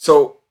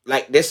 So.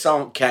 Like, this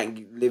song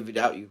can't live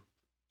without you.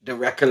 The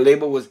record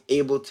label was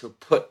able to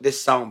put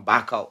this song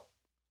back out.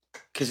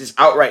 Because it's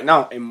out right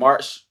now in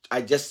March.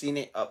 I just seen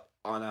it up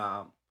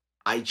on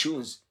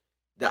iTunes.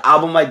 The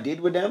album I did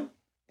with them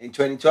in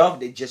 2012,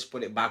 they just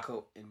put it back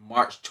out in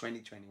March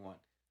 2021. Wow.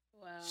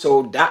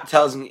 So that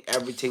tells me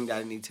everything that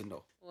I need to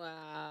know.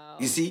 Wow.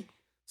 You see?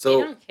 So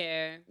they don't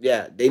care.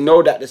 Yeah, they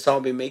know that the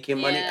song been making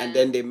money, and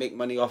then they make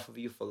money off of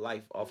you for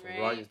life, off of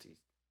royalties.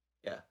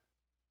 Yeah.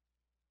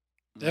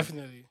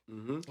 Definitely.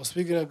 Well,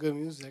 speaking of good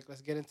music,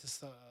 let's get into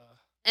some.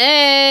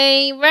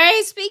 Hey,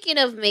 right? Speaking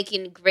of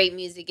making great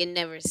music and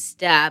never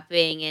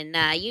stopping, and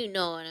you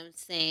know what I'm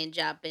saying,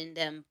 dropping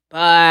them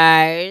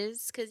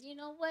bars. Because you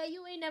know what?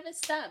 You ain't never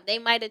stopped. They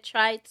might have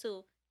tried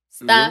to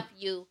stop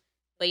you,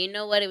 but you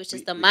know what? It was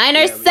just a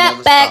minor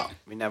setback.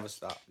 We never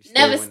stop.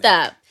 Never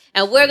stop.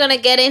 And we're going to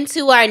get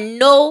into our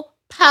no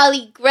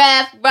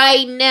polygraph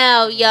right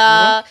now,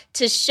 y'all,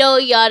 to show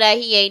y'all that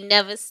he ain't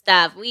never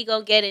stopped. We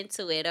gonna get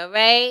into it, all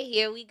right?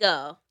 Here we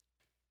go.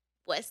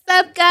 What's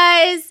up,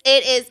 guys?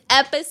 It is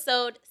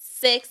episode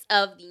 6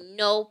 of the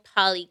No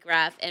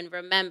Polygraph. And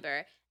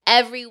remember,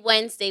 every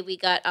Wednesday we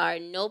got our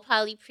No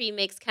Poly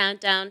Premix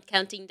countdown,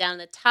 counting down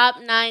the top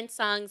 9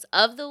 songs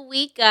of the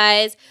week,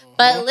 guys.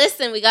 But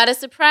listen, we got a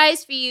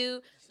surprise for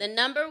you. The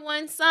number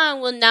 1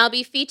 song will now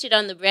be featured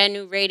on the brand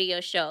new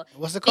radio show.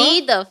 What's it called?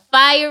 Be the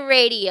Fire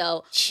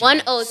Radio,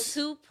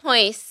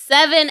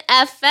 102.7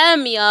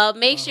 FM, y'all.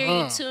 Make sure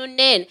you tune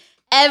in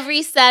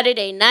every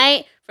Saturday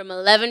night from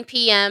 11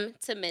 p.m.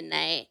 to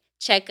midnight.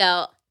 Check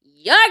out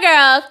your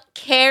girl,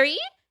 Carrie,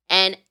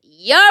 and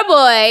your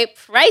boy,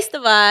 Price the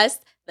Boss,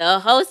 the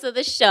host of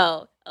the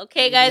show.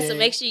 Okay, guys? So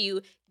make sure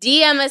you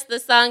DM us the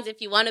songs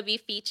if you want to be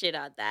featured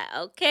on that.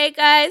 Okay,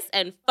 guys?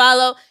 And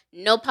follow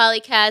No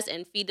Poli-Cast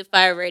and Feed the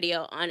Fire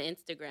Radio on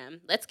Instagram.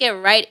 Let's get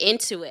right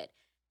into it.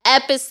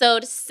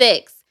 Episode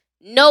 6,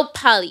 No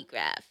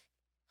Polygraph.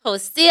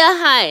 Hosea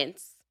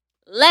Hines.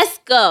 Let's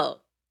go.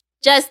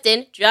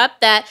 Justin, drop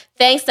that.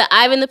 Thanks to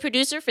Ivan, the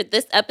producer, for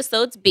this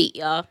episode's beat,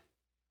 y'all.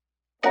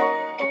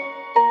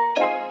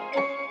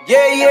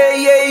 Yeah.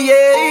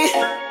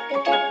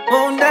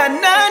 Oh, na,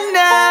 na,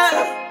 na.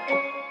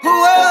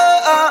 Whoa,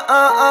 oh,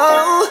 oh,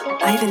 oh.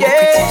 Ivan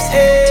Yeah.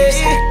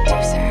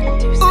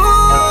 Ooh,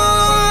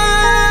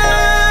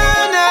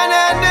 na,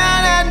 na, na,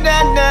 na,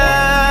 na,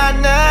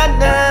 na,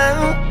 na.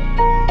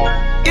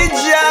 You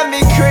drive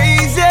me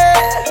crazy.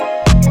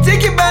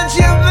 Think about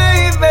you,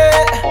 baby.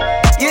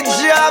 You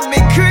drive me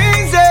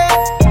crazy.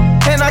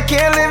 And I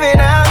can't live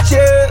without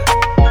you.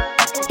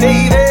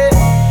 Baby,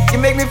 you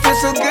make me feel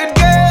so good,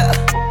 girl.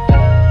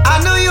 I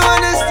know you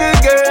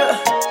understood, girl.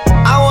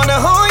 I wanna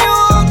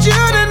hold you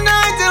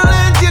tonight to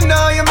let you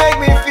know you make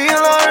me feel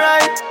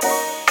alright.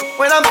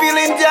 When I'm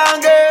feeling down,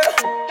 girl,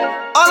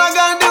 all I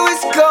gotta do is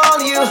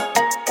call you.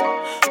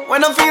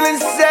 When I'm feeling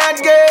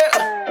sad, girl,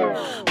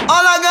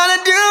 all I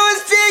gotta do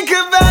is think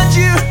about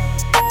you.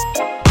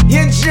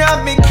 You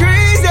drive me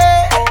crazy.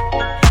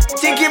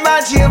 Think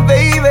about you,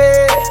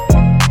 baby.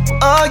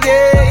 Oh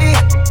yeah.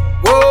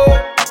 Whoa.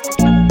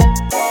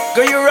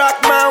 Girl, you rock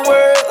my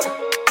world.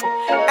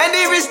 And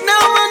there is no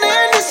one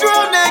in this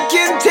world that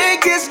can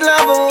take this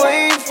love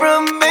away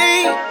from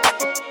me.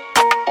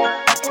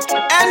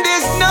 And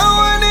there's no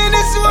one in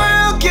this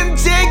world can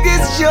take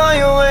this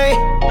joy away.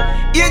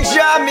 You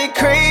drive me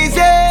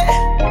crazy.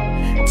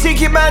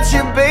 Think about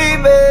you,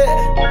 baby.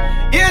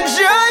 You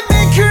drive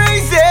me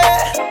crazy.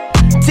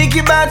 Think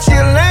about you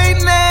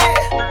lately.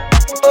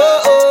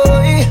 Oh,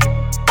 oh, yeah.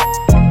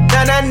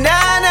 Na na na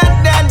na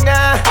na na.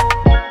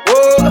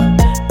 Whoa.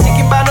 Think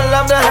about the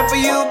love that I have for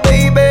you,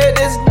 baby.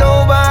 There's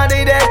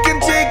nobody that can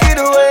take it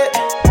away.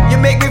 You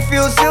make me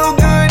feel so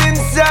good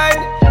inside.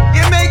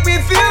 You make me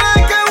feel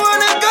like I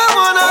wanna go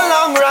on a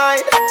long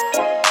ride.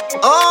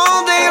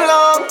 All day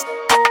long,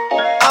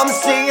 I'm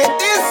singing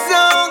this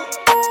song.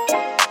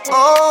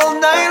 All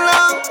night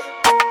long,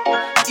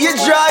 you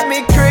drive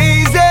me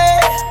crazy.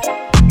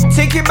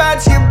 Think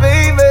about you,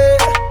 baby.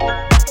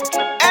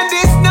 And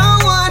there's no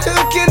one who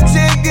can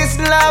take this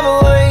love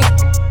away.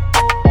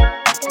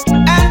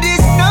 And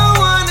there's no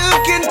one who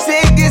can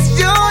take this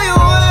joy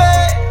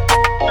away.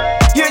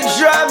 You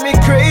drive me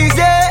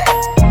crazy.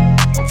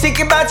 Think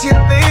about you,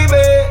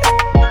 baby.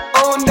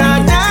 Oh na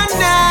na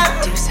na.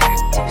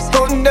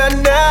 Oh na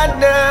na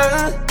na.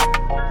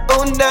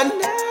 Oh na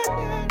na.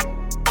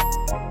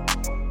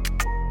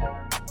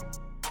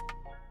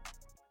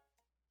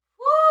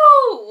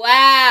 Woo!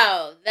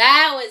 Wow,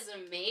 that was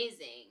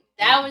amazing.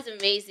 That was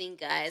amazing,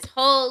 guys.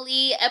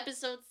 Holy,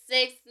 episode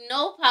 6,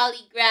 no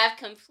polygraph,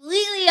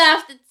 completely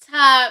off the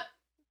top.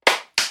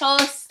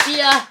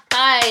 Postia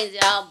Hines,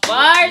 y'all.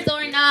 Bars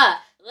or not?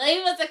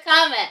 Leave us a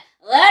comment.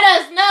 Let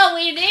us know.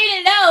 We need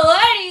to know.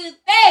 What do you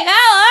think?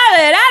 How was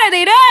it? How did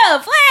he do?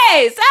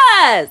 Please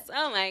tell us.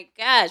 Oh my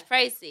gosh,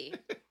 pricey.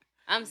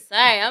 I'm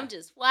sorry. I'm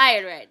just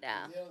wired right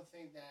now. They don't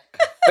think that.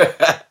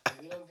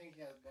 They don't think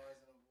he has bars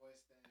in a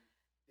voice.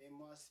 Then they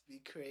must be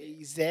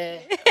crazy.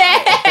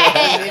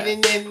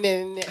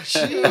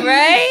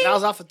 Right? That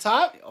was off the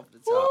top. Off the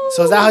top.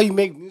 So is that how you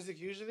make music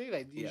usually?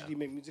 Like, do you Yeah. usually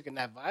make music in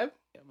that vibe?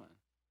 Yeah, man.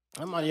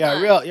 I'm on. You're a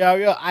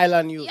real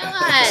island you. Yeah,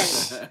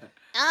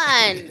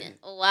 man.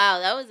 Wow,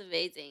 that was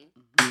amazing.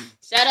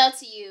 Shout out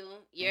to you.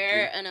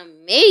 You're an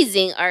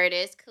amazing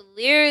artist.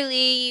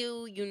 Clearly,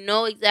 you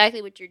know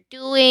exactly what you're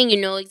doing. You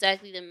know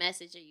exactly the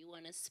message that you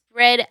want to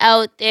spread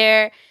out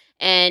there,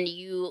 and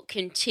you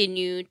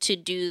continue to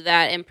do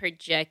that and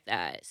project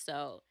that.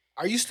 So,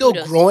 Are you still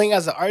kudos. growing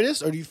as an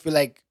artist, or do you feel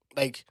like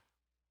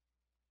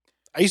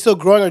are you still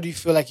growing, or do you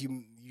feel like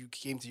you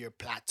came to your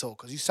plateau?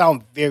 Because you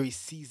sound very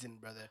seasoned,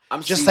 brother. I'm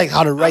Just seasoned. like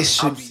how the rice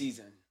should I'm be.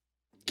 seasoned.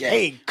 Yeah.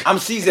 Hey, I'm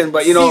seasoned,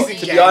 but you know, Seasoned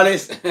to gang. be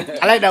honest,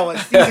 I like that one.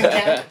 Seasoned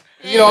gang.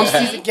 You know, I'm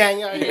seasoned gang.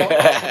 You already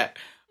know.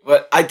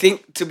 But I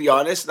think, to be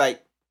honest,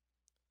 like,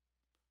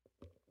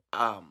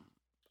 I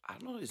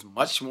don't know. There's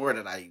much more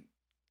that I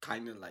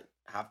kind of like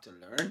have to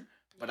learn,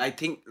 but I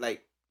think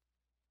like,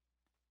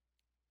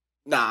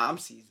 nah, I'm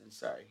seasoned.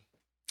 Sorry.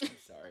 I'm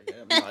sorry.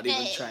 I'm not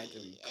even trying to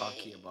be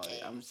cocky about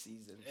it. I'm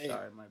seasoned. Hey.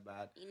 Sorry, my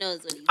bad. He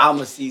knows what he's I'm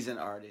doing. a seasoned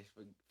artist.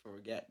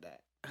 Forget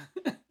that.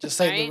 Just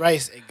like the Right?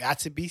 rice, it got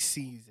to be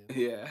seasoned.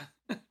 Yeah.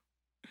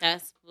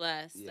 That's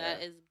blessed. Yeah.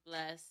 That is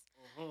blessed.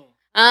 Mhm.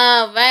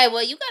 All right.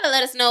 Well, you gotta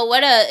let us know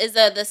what is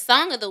the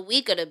song of the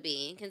week gonna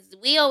be, because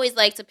we always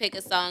like to pick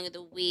a song of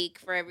the week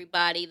for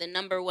everybody. The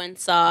number one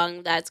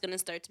song that's gonna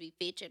start to be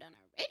featured on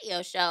our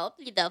radio show,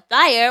 The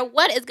Flyer.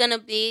 What is gonna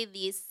be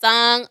the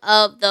song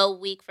of the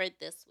week for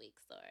this week?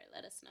 Sorry,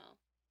 let us know.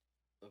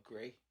 Look,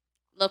 Ray.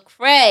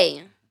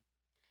 Lecrae.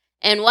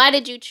 And why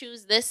did you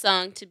choose this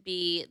song to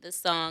be the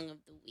song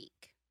of the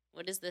week?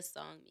 What does this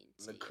song mean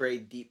to you?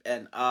 Lecrae Deep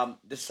End.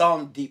 The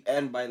song Deep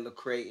End by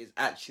Lecrae is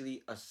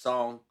actually a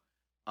song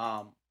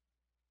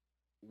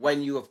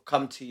when you have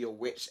come to your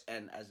wits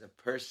end as a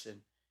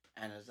person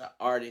and as an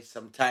artist.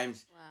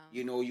 Sometimes Wow.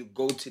 you know you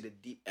go to the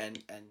deep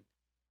end, and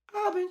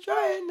I've been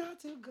trying not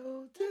to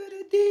go to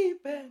the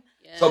deep end.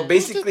 Yeah. So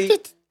basically,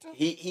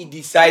 he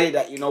decided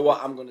that, you know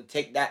what, I'm gonna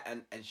take that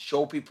and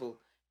show people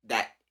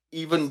that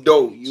even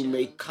though you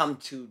may come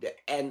to the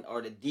end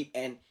or the deep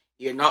end,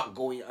 you're not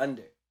going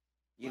under.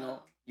 You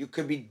know, you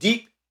could be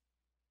deep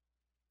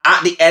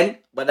at the end,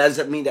 but that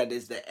doesn't mean that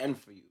it's the end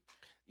for you.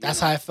 That's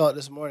how I felt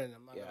this morning.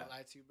 I'm not Yeah. gonna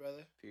lie to you,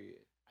 brother.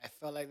 Period. I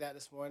felt like that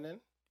this morning.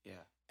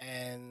 Yeah.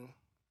 And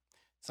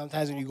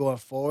sometimes when you're going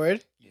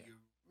forward, Yeah. you're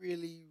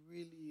really,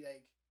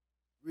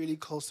 really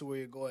close to where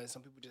you're going.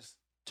 Some people just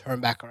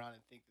turn back around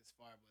and think this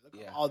far. But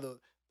look at all the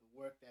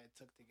work that it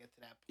took to get to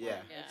that point.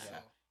 Yeah. Yeah. So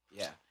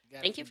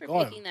Yeah. Thank you for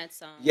going. picking that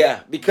song.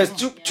 Yeah, because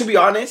to be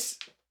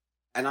honest,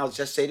 and I'll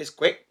just say this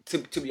quick,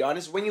 to be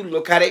honest, when you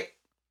look at it,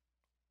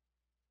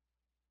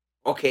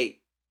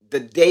 okay, the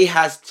day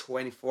has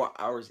 24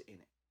 hours in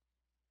it.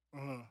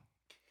 Mm-hmm.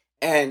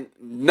 And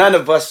none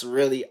of us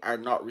really are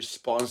not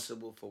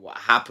responsible for what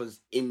happens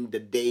in the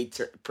day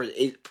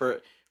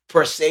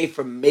per se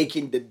for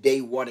making the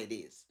day what it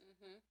is.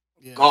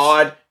 Mm-hmm. Yes.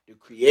 God, the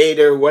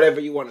creator,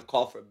 whatever you want to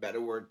call for a better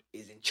word,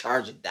 is in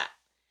charge of that.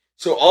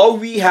 So all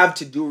we have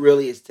to do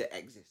really is to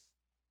exist.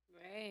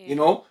 Right. You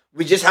know,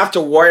 we just have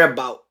to worry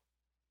about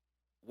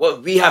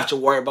what we have to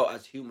worry about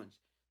as humans.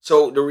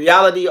 So the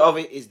reality of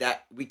it is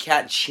that we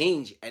can't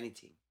change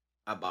anything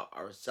about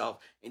ourselves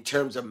in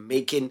terms of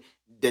making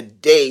the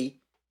day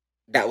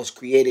that was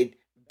created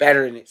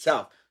better in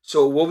itself.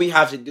 So what we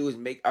have to do is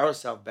make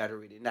ourselves better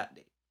within that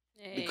day.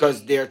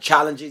 Because there are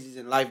challenges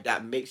in life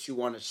that makes you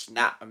want to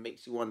snap and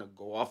makes you want to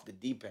go off the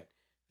deep end.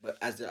 But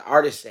as the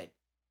artist said,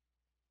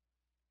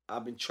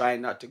 I've been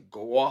trying not to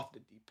go off the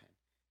deep end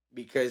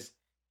because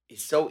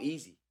it's so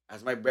easy.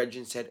 As my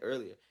brethren said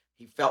earlier,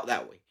 he felt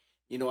that way.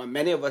 You know, and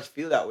many of us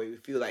feel that way. We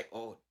feel like,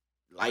 oh,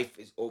 life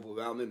is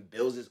overwhelming,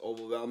 bills is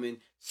overwhelming,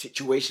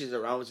 situations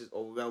around us is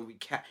overwhelming. We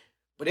can't.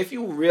 But if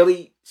you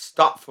really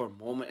stop for a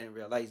moment and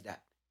realize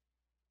that,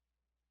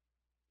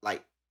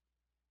 like,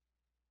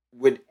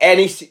 with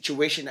any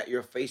situation that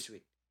you're faced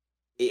with,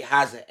 it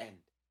has an end.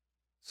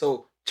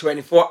 So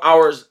 24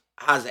 hours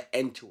has an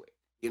end to it.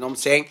 You know what I'm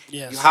saying?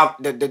 Yes. You have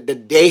the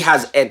day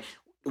has an end.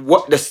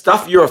 What the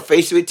stuff you're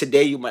faced with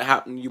today, you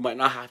might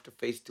not have to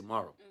face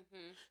tomorrow.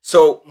 Mm-hmm.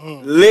 So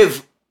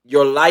live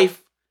your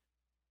life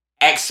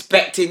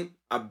expecting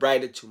a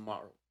brighter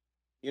tomorrow.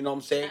 You know what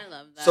I'm saying? I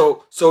love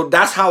that. So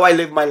that's how I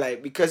live my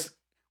life, because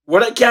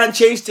what I can't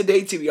change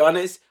today, to be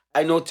honest,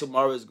 I know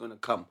tomorrow is gonna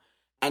come.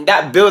 And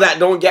that bill that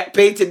don't get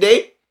paid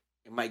today,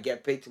 it might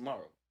get paid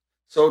tomorrow.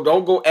 So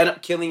don't go end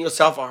up killing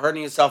yourself or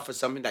hurting yourself for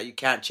something that you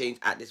can't change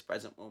at this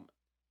present moment.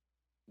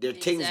 There are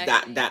things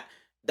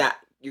that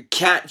you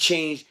can't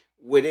change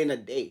within a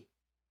day.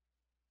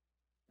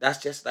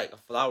 That's just like a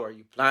flower.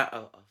 You plant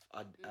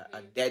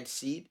a dead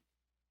seed,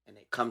 and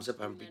it comes up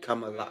and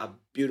become a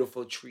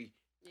beautiful tree,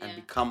 and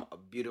become a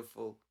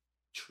beautiful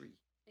tree.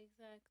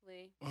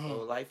 Exactly.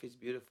 So life is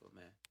beautiful,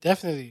 man.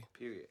 Definitely.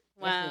 Period.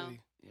 Wow.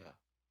 Definitely. Yeah.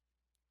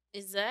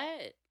 Is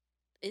that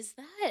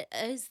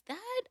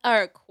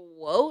our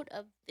quote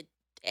of the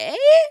day?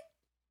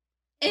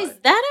 Is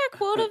What? that our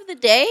quote of the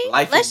day?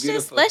 Life is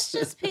beautiful. Let's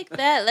just pick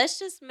that. Let's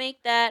just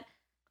make that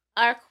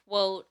our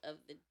quote of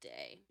the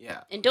day.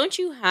 Yeah. And don't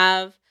you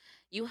have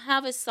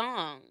a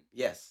song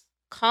Yes.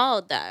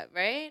 called that,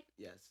 right?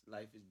 Yes.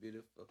 Life is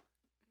beautiful.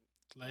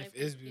 Life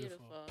is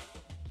beautiful.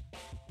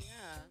 Yeah.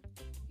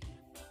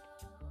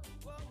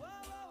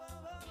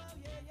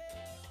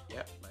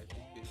 Yep. Life is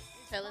beautiful.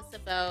 Tell us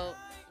about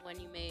when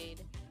you made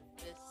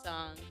this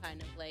song, kind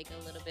of like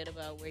a little bit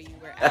about where you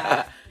were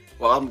at.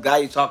 Well, I'm glad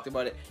you talked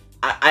about it.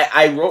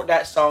 I wrote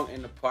that song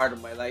in a part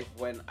of my life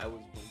when I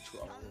was going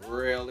through a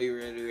really,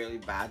 really, really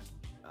bad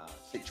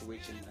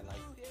situation in my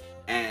life,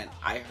 and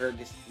I heard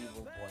this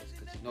evil voice,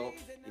 because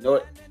you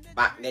know,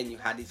 back then you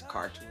had these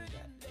cartoons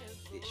that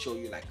they show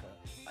you like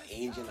an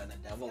angel and a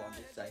devil on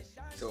this side.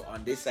 So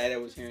on this side, I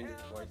was hearing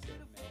this voice saying,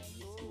 "Man,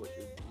 you see what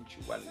you're going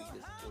through? Why don't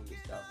you just kill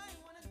yourself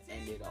and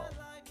end it all?"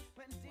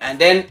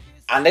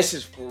 And this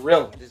is for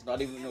real. This is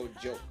not even no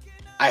joke.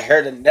 I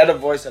heard another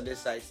voice on this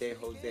side say,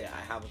 "Jose,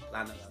 I have a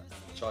plan and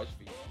a choice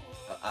for you.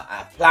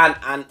 A plan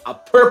and a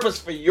purpose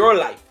for your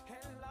life."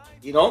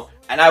 You know?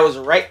 And I was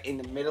right in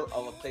the middle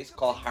of a place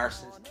called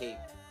Harrison's Cave,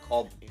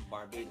 called in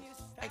Barbados.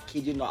 I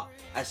kid you not.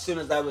 As soon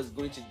as I was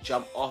going to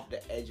jump off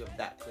the edge of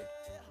that cliff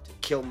to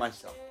kill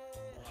myself,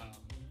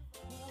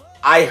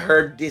 I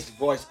heard this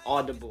voice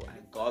audible,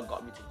 and God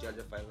got me to judge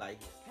if I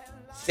like it,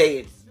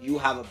 saying, "You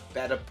have a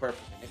better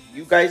purpose." And if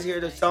you guys hear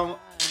the song,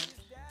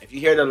 if you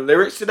hear the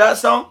lyrics to that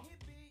song,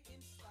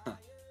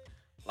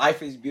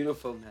 life is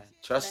beautiful, man.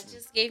 Trust me. That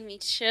just gave me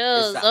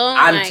chills. It's Oh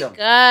anthem. my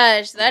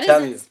gosh. That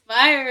telling is you.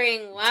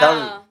 inspiring.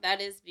 Wow.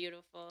 That is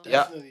beautiful.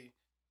 Yeah. Definitely.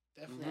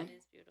 Definitely. That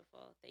is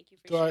beautiful. Thank you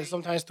for sharing.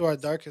 Sometimes through our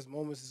darkest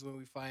moments is when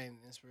we find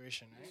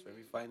inspiration, right? That's where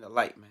we find the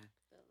light, man.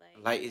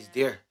 The light is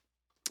yeah. there.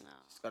 Oh.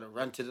 Just gotta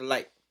run to the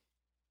light.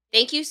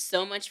 Thank you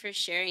so much for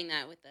sharing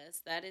that with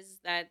us.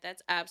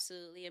 That's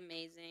absolutely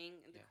amazing.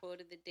 The quote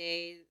of the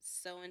day,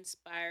 so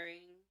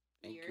inspiring.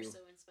 You're you. so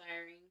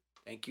inspiring.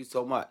 Thank you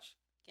so much.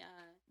 Yeah.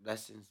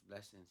 Blessings.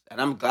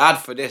 And I'm glad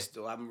for this,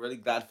 though. I'm really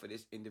glad for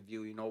this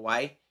interview. You know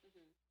why? Mm-hmm.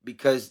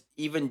 Because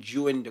even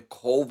during the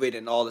COVID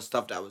and all the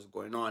stuff that was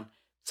going on,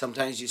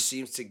 sometimes you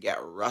seem to get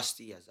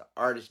rusty as an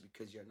artist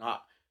because you're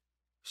not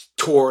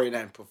touring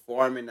and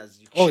performing as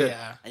you should.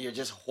 Yeah. And you're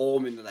just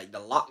home, and like the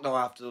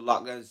lockdown after the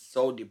lockdown is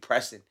so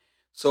depressing.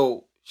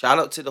 So shout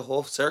out to the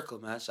whole circle,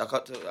 man. Shout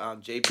out to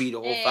JP, the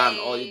whole fam,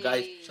 all you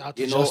guys. Shout out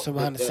to You know, Justin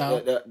behind the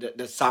sound.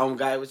 The sound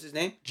guy, what's his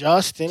name?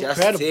 Justin,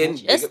 incredible.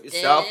 Big up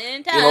yourself.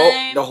 Time. You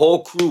know, the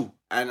whole crew.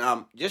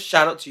 And just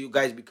shout out to you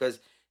guys because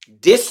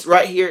this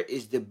right here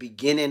is the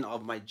beginning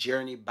of my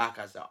journey back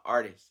as an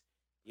artist.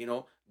 You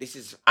know, this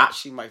is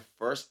actually my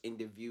first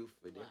interview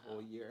for the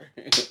whole year.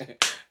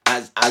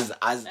 as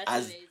That's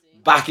amazing.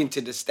 back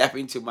into the step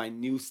into my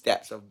new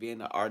steps of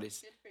being an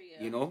artist. Good for you.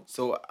 You know,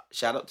 so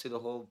shout out to the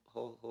whole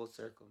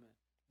circle, man.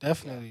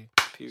 Definitely.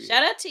 Yeah, period.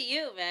 Shout out to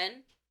you,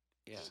 man.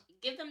 Yeah.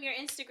 Give them your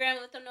Instagram.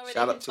 Let them know where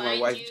Shout they out can to my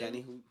find wife you.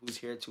 Jenny, who's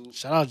here too.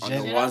 Shout out On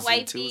Jenny. the Shout out ones and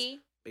wifey. twos.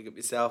 Big up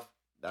yourself.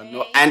 I Hey.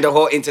 know, and the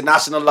whole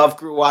international love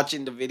crew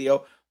watching the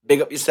video. Big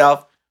up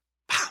yourself.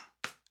 Bam.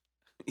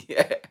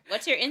 Yeah.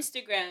 What's your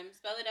Instagram?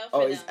 Spell it out for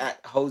Oh, them. it's at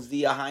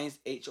Hosea Hines,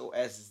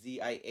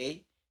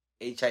 HOSZIA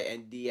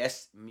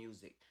HINDS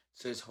music.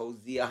 So it's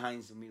Hosea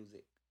Hines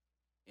music.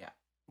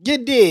 You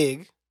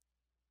dig?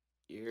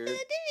 You're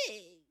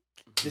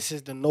This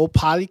is the No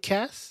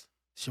Poli-Cast.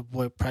 It's your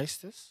boy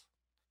Priceless,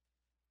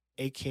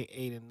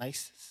 a.k.a. the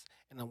nicest.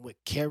 And I'm with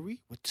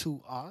Kerry with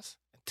 2 R's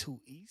and 2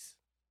 E's.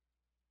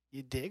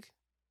 You dig?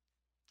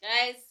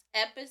 Guys,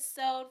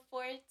 episode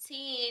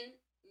 14.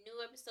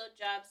 New episode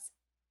drops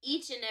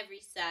each and every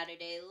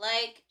Saturday.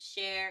 Like,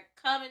 share,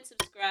 comment,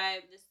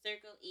 subscribe. The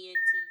Circle ENT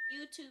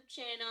YouTube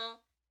channel.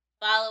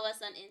 Follow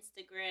us on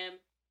Instagram.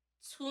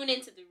 Tune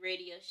into the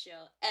radio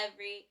show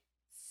every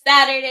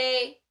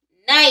Saturday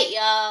night,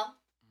 y'all.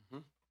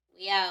 Mhm.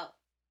 We out.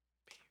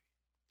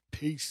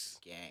 Peace.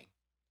 gang.